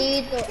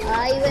 bendito,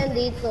 ay,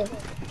 bendito.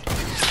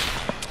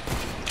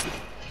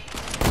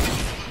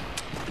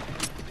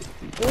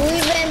 Uy,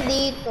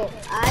 bendito,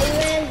 ay,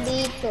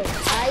 bendito,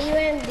 ay,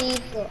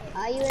 bendito,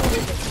 ay,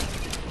 bendito.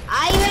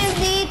 Ay,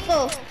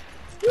 bendito.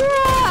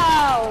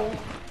 Wow.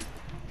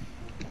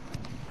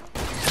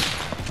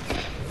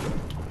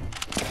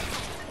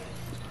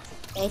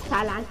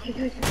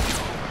 Excelente.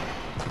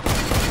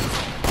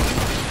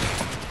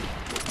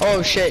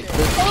 Oh shit.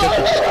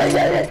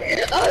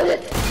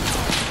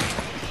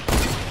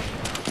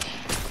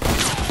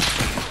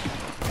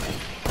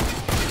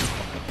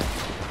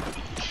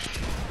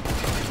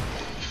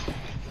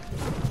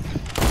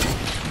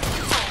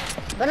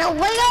 Pero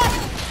bueno,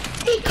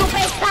 chico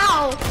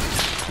pesado.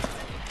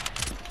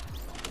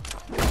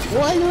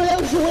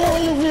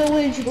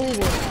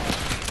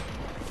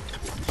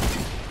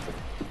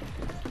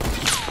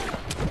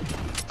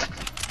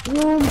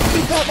 Un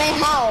chico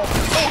pesado,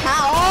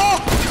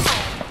 pesado.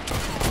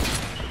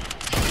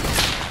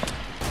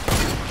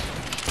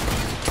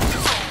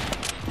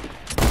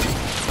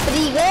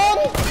 Brigón.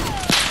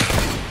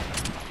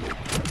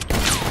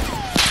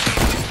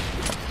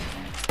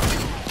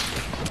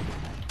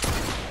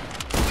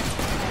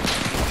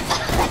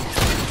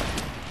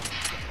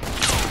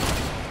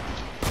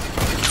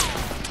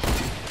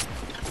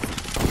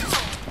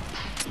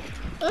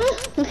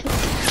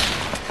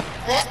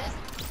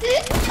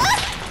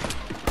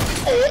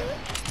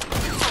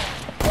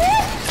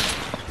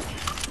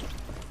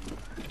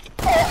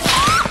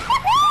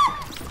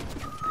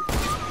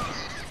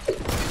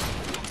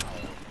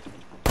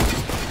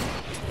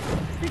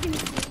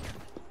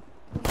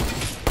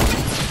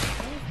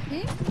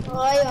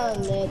 Ay,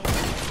 Andrés.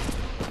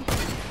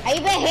 Ahí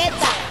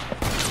Vegeta.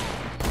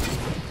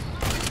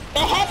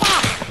 Vegeta.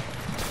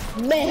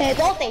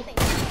 Vegetote.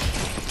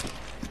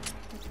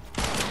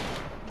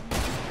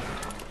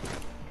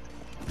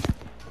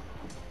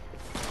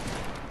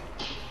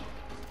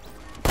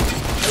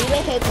 Ahí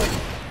Vegeto.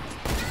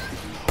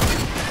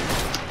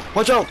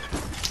 Watch out!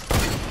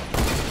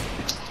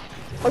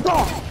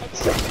 Otro.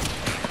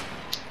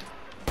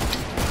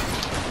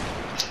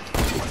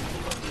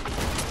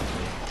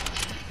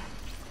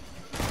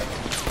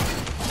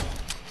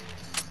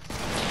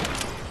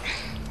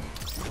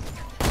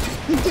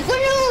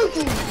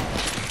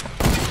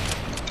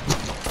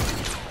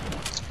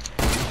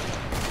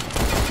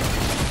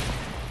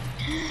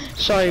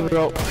 Sorry,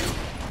 bro.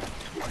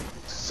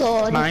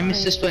 Sorry. My aim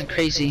assist went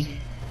crazy.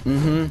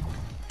 Mm-hmm.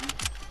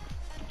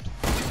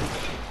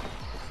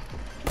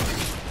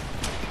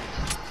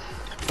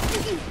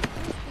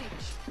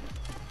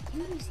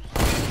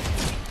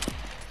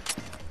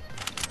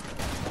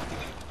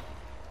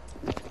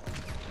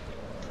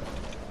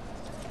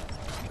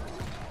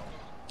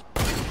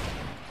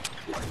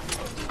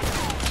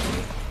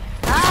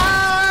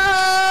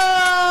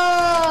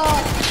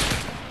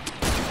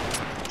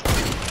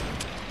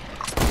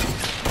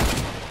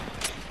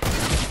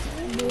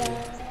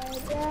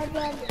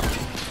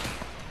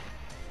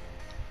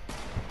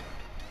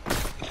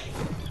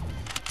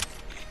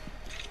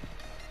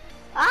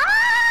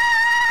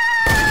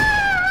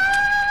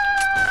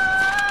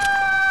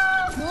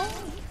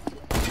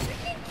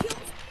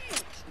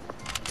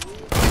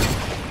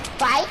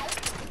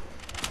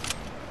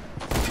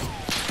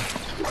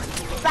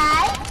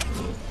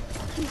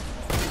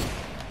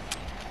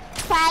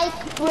 Fight,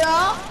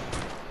 bro.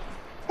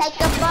 Take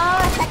a ball,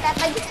 take a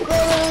big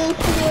screw.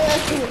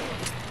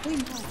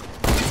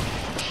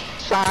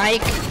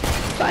 Psych.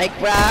 Psych,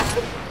 bruh.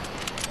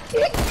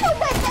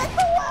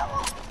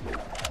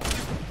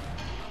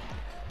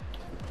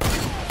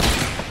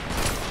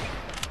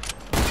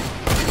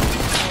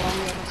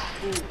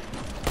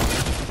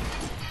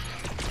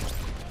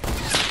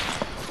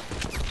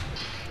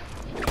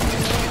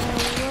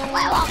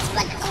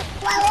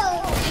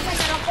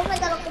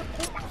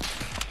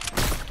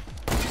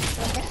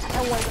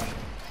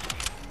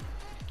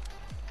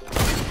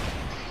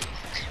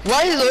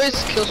 Why is always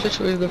kill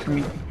switch always go for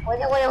me?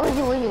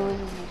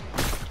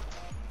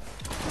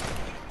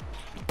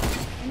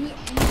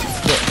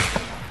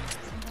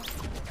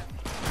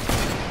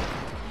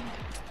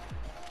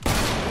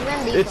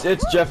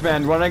 It's Jeff,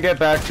 man. When I get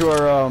back to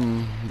our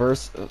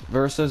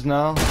verses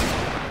now.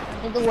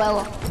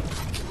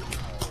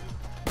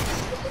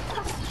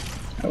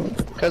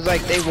 Cause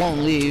like they won't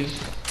leave.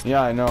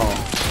 Yeah, I know.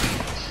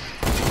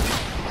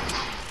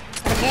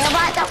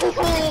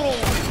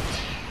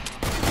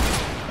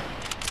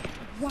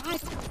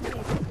 What?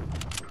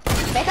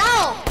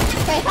 Pesado,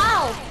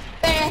 pesado,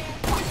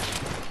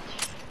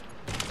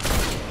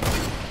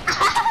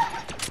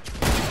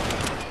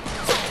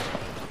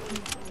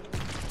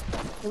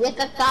 Uy,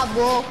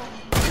 cacabo.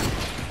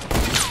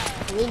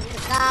 Uy,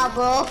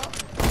 cacabo.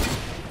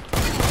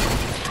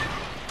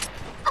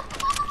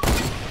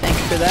 Thank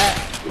you for that.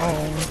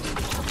 Oh.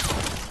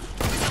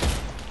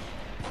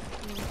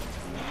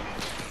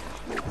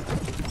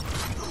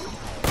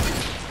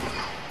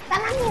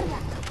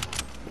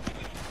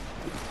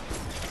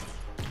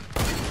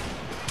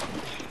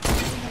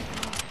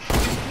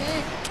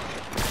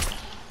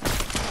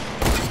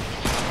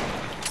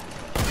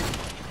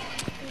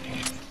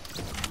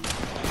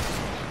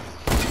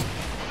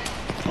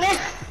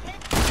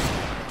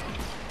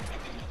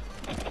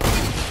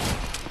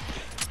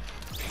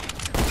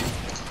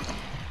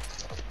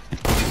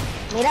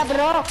 Mira,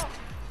 bro.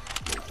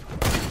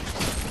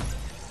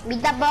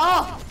 Mira,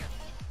 bro.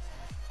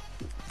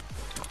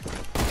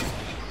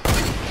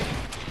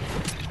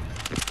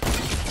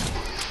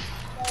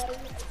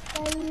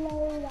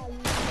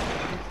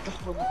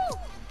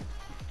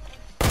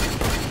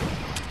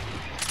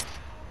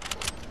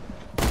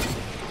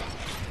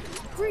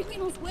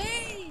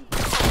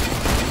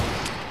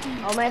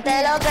 O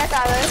mételo que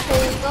sabes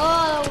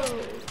cinco.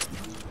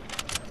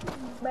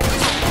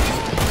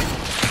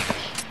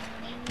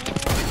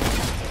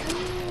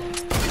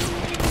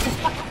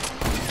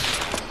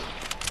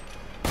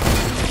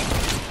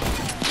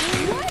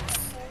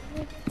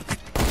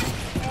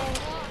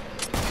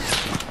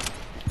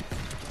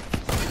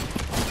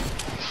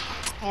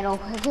 Pero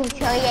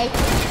escucho y ahí.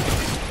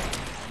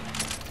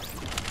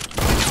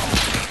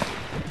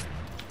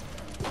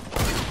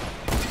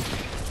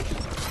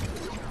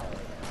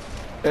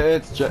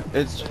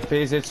 It's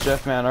FaZe, it's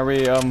Jeff, man. Are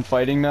we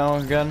fighting now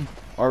again?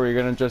 Or are we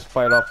gonna just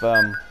fight off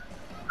them?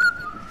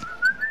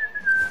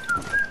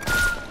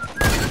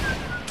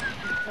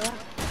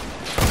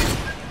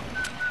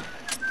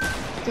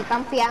 Estoy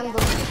campeando.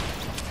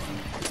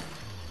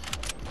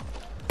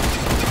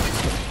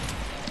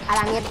 A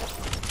la mierda.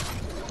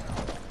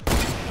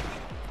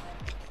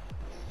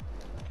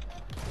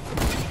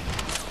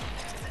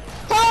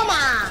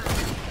 ¡Toma!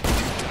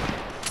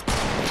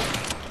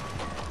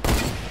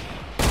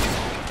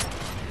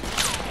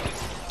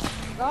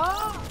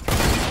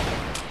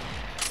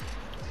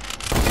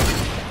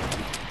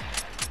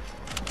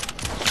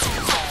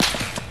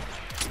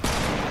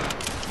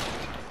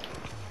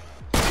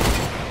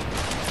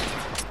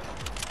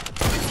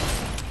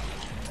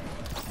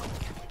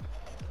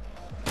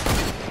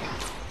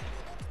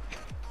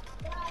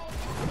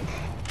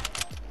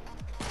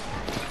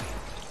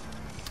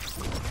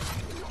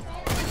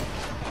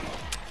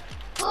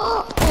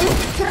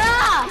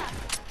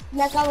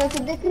 La cabeza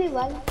de escribir.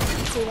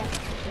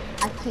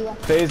 Activa.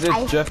 FaZe,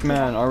 it's Jeff,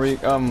 man. Are we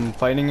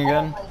fighting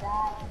again?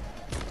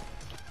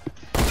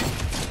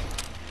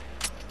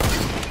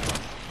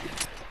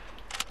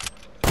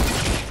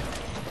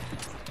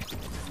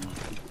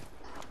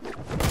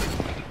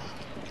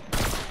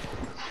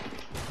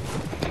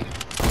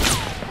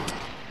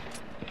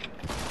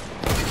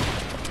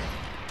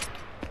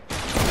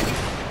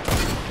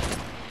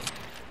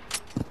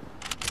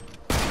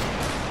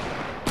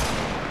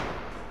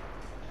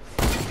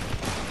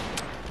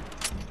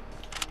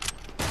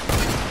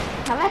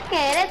 ¿Sabes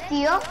qué eres,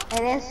 tío?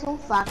 Eres un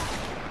fuck.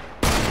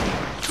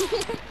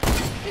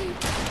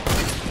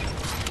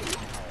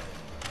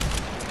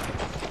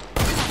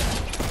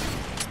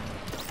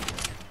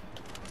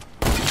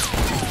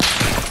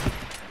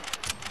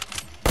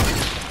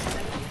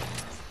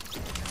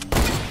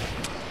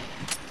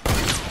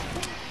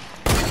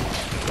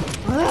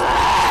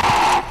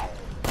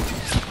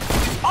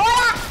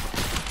 ¡Hola!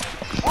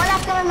 ¡Hola,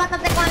 que me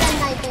mataste con el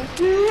sniper!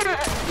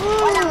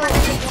 ¡Hola,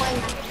 mataste con el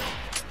sniper!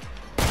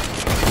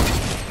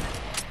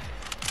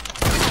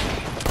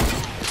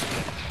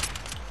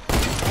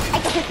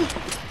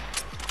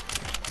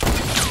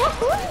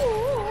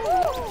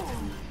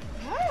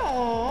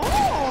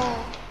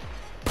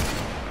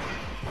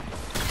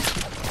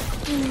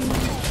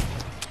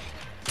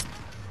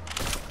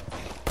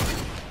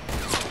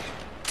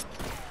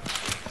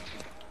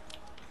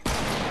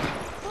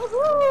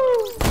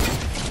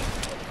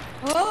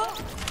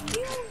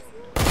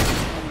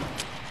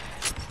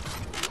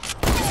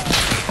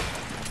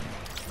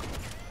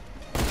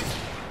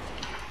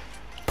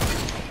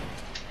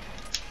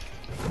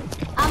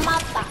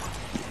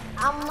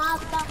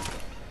 Amata.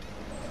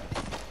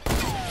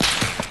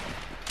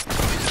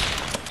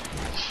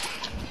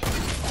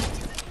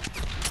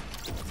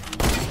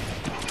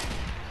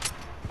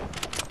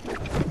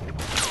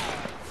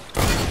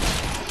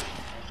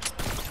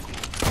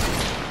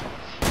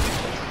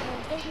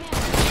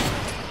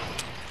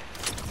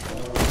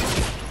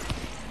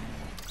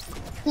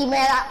 Si me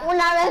da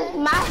una vez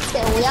más,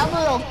 te voy a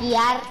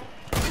bloquear.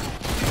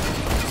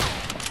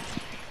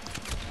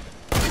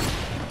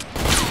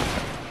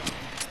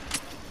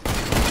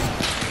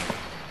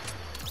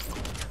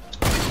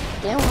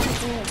 Tienes una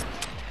oportunidad.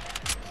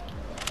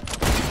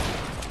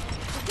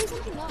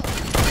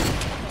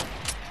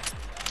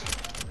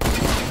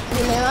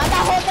 Si me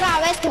matas otra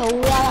vez, te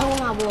voy a dar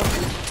una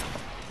bloquea.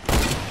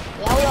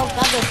 Voy a bloquear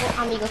a todos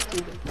amigos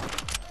tuyos.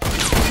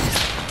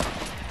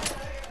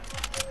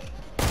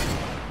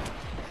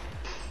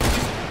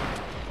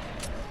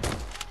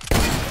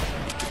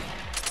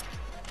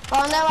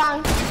 ¿Para dónde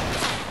van?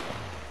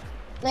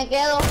 Me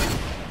quedo.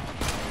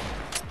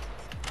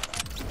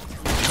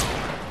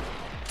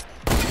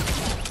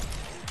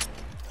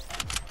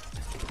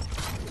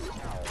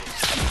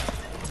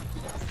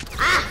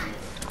 ¡Ah!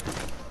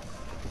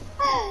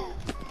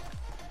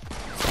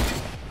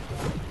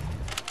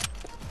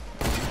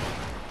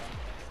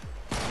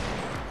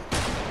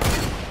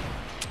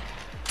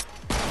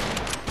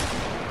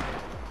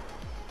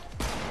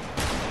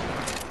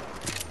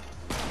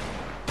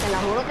 Te lo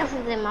juro que si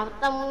te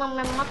mata uno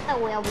me mata,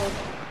 voy a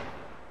volver.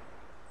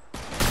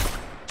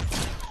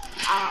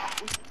 Ah.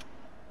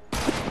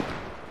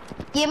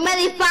 ¿Quién me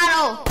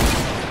disparó?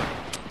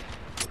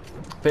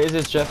 FaZe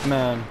es Jeff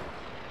Man.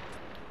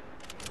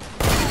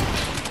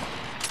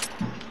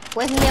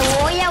 Pues me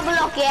voy a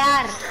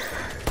bloquear.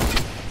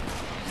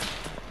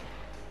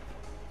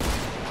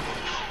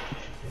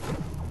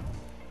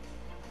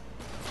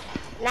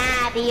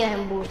 Nah, tío, es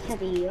embuste,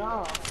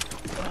 tío.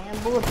 Es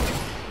embuste.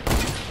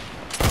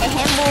 Es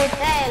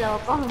embuste,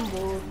 loco, es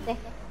embuste.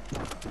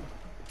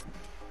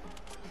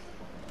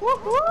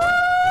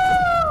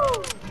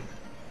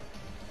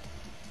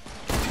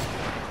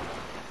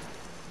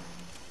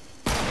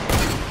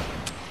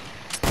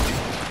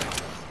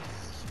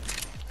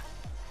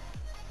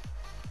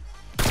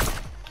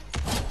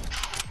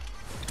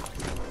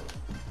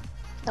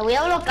 Te voy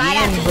a bloquear a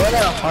Ian, ti. what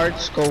a hard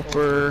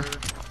scoper.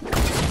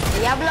 Te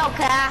voy a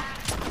bloquear.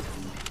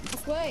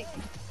 This way.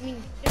 I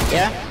mean,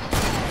 Yeah?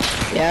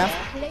 Yeah?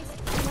 place.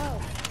 No.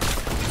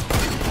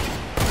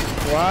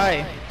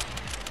 Why?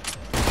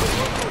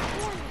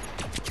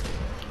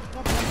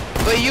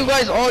 But you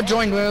guys all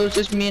joined when it was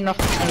just me and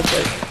nothing trying to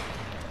play.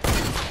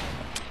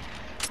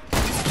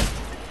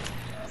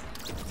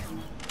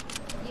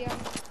 Yeah.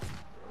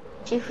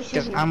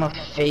 Because I'm a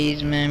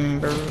FaZe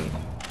member.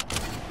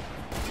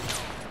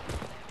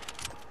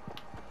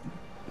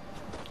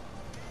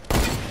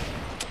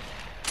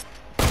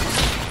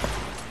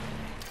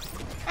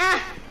 Ah.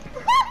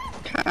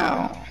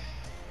 Ow.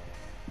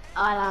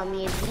 A la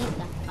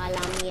mierdita, a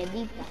la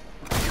mierdita.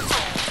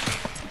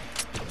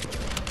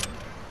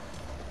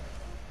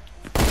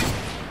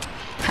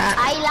 Ha,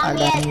 Ay, la a la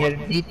mierda.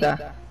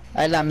 mierdita.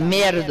 A la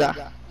mierda.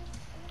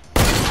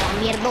 La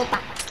mierdota.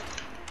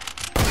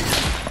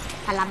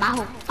 Para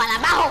abajo, para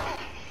abajo.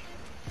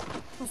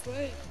 This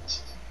way.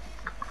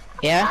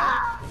 Yeah?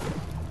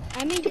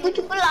 I mean, Chico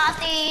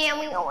chocolate, a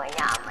mí no me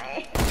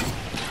llame.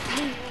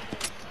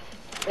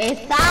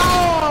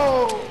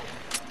 ¡Pesado!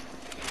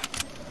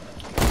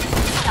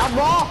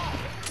 ¡Acabó!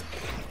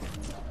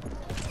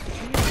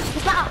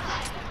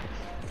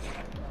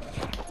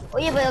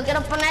 Oye, pero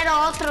quiero poner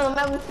otro, no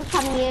me gusta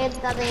esa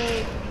mierda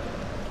de...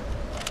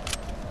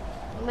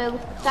 No me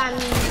gustan...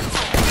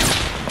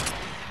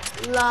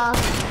 Los...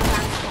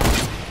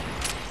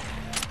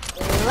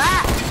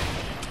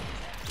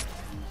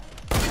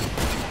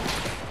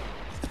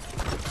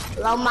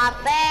 Lo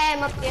maté,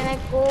 no tiene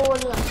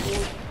culo.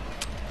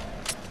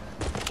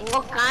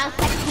 Tengo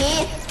cáncer,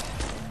 kid.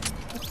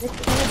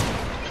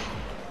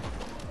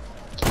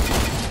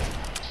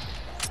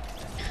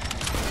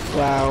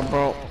 Wow,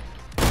 bro.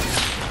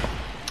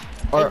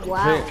 Or,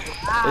 Wow, hey,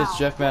 wow. is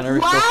Jeff Man, are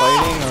we still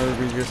fighting, or are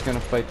we just gonna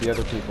fight the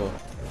other people?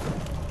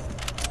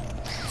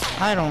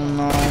 I don't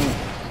know.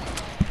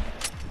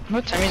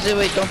 What time is it?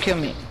 Wait, don't kill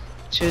me.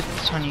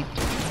 2:20.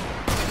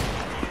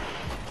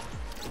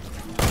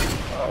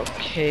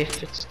 Okay,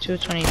 if it's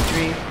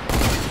 2:23.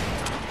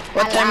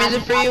 What time is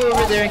it for you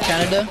over there in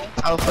Canada,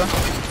 Alpha?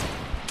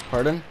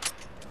 Pardon?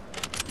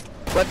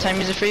 What time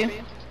is it for you?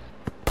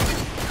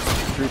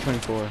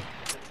 3:24.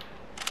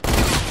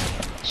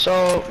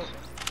 So,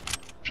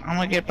 I'm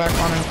gonna get back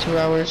on in 2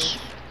 hours.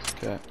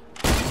 Okay.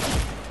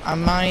 I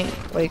might,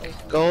 like,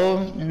 go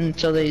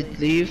until they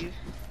leave.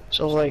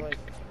 So, like,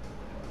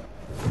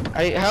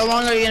 how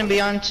long are you gonna be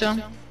on till?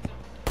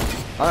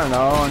 I don't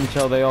know,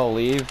 until they all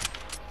leave.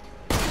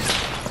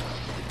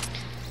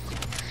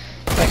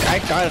 Like, I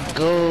gotta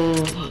go.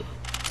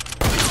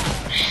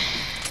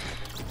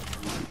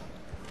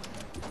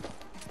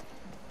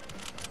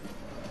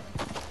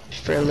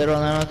 For a little,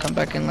 and then I'll come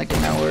back in like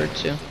an hour or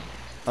two.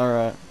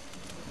 Alright.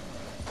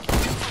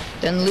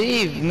 Then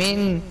leave. Me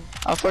and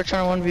Alpha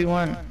trying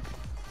 1v1.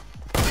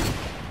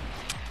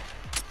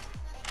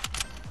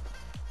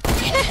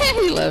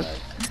 He left.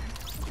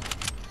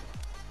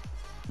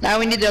 Now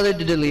we need the other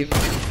dude to leave.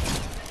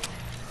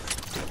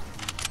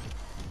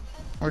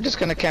 We're just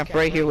gonna camp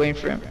right here waiting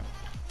for him.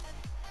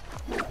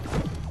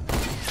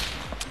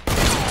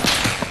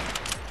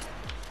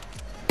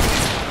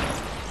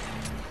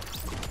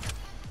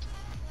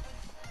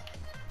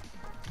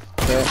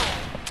 Okay.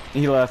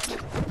 He left.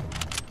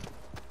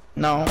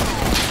 No.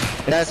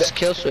 That's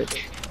kill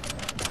switch.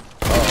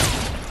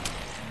 Oh.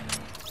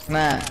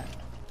 Nah.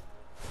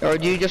 Or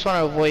do you just want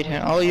to avoid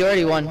him? Oh, you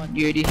already won.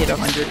 You already hit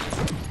 100.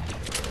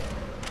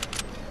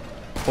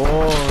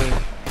 Boy.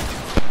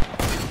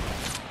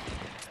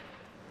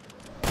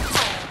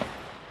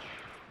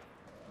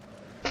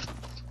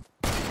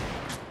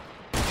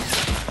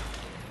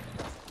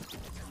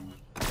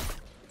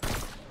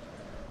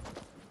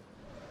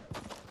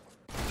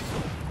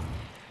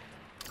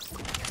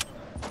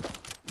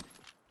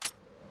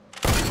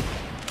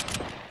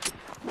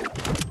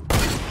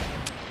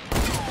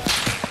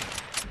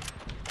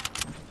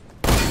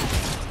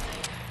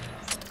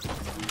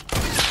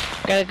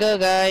 Gotta go,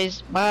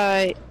 guys.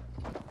 Bye.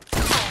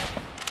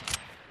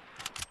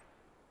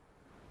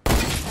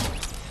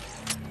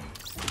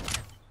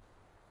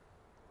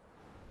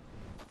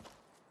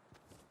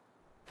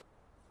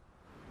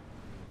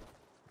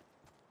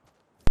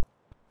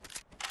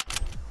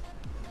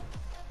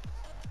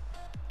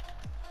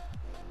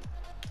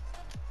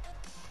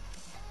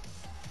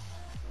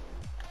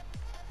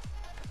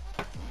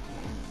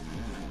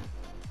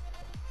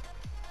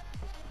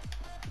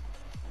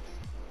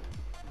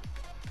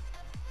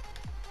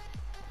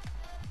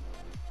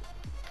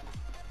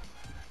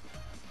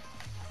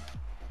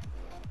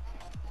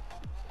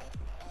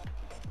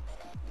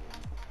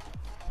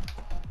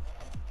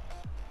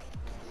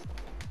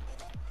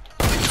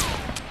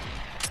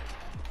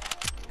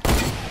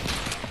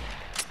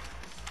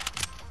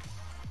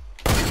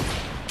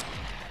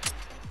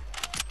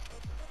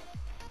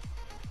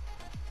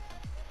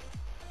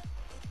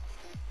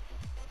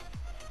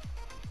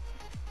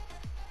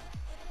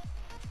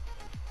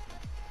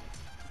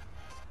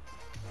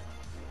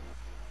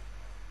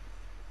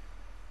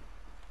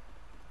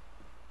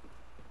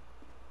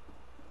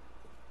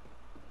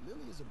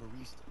 a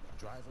barista,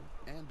 driver,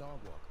 and dog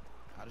walker.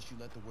 How does she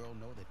let the world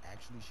know that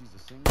actually she's a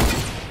singer?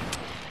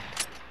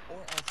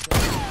 Or at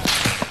 7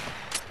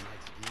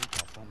 tonight's gig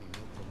while foaming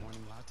milk for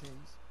morning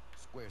lattes?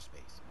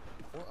 Squarespace.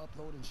 Or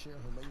upload and share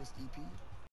her latest EP?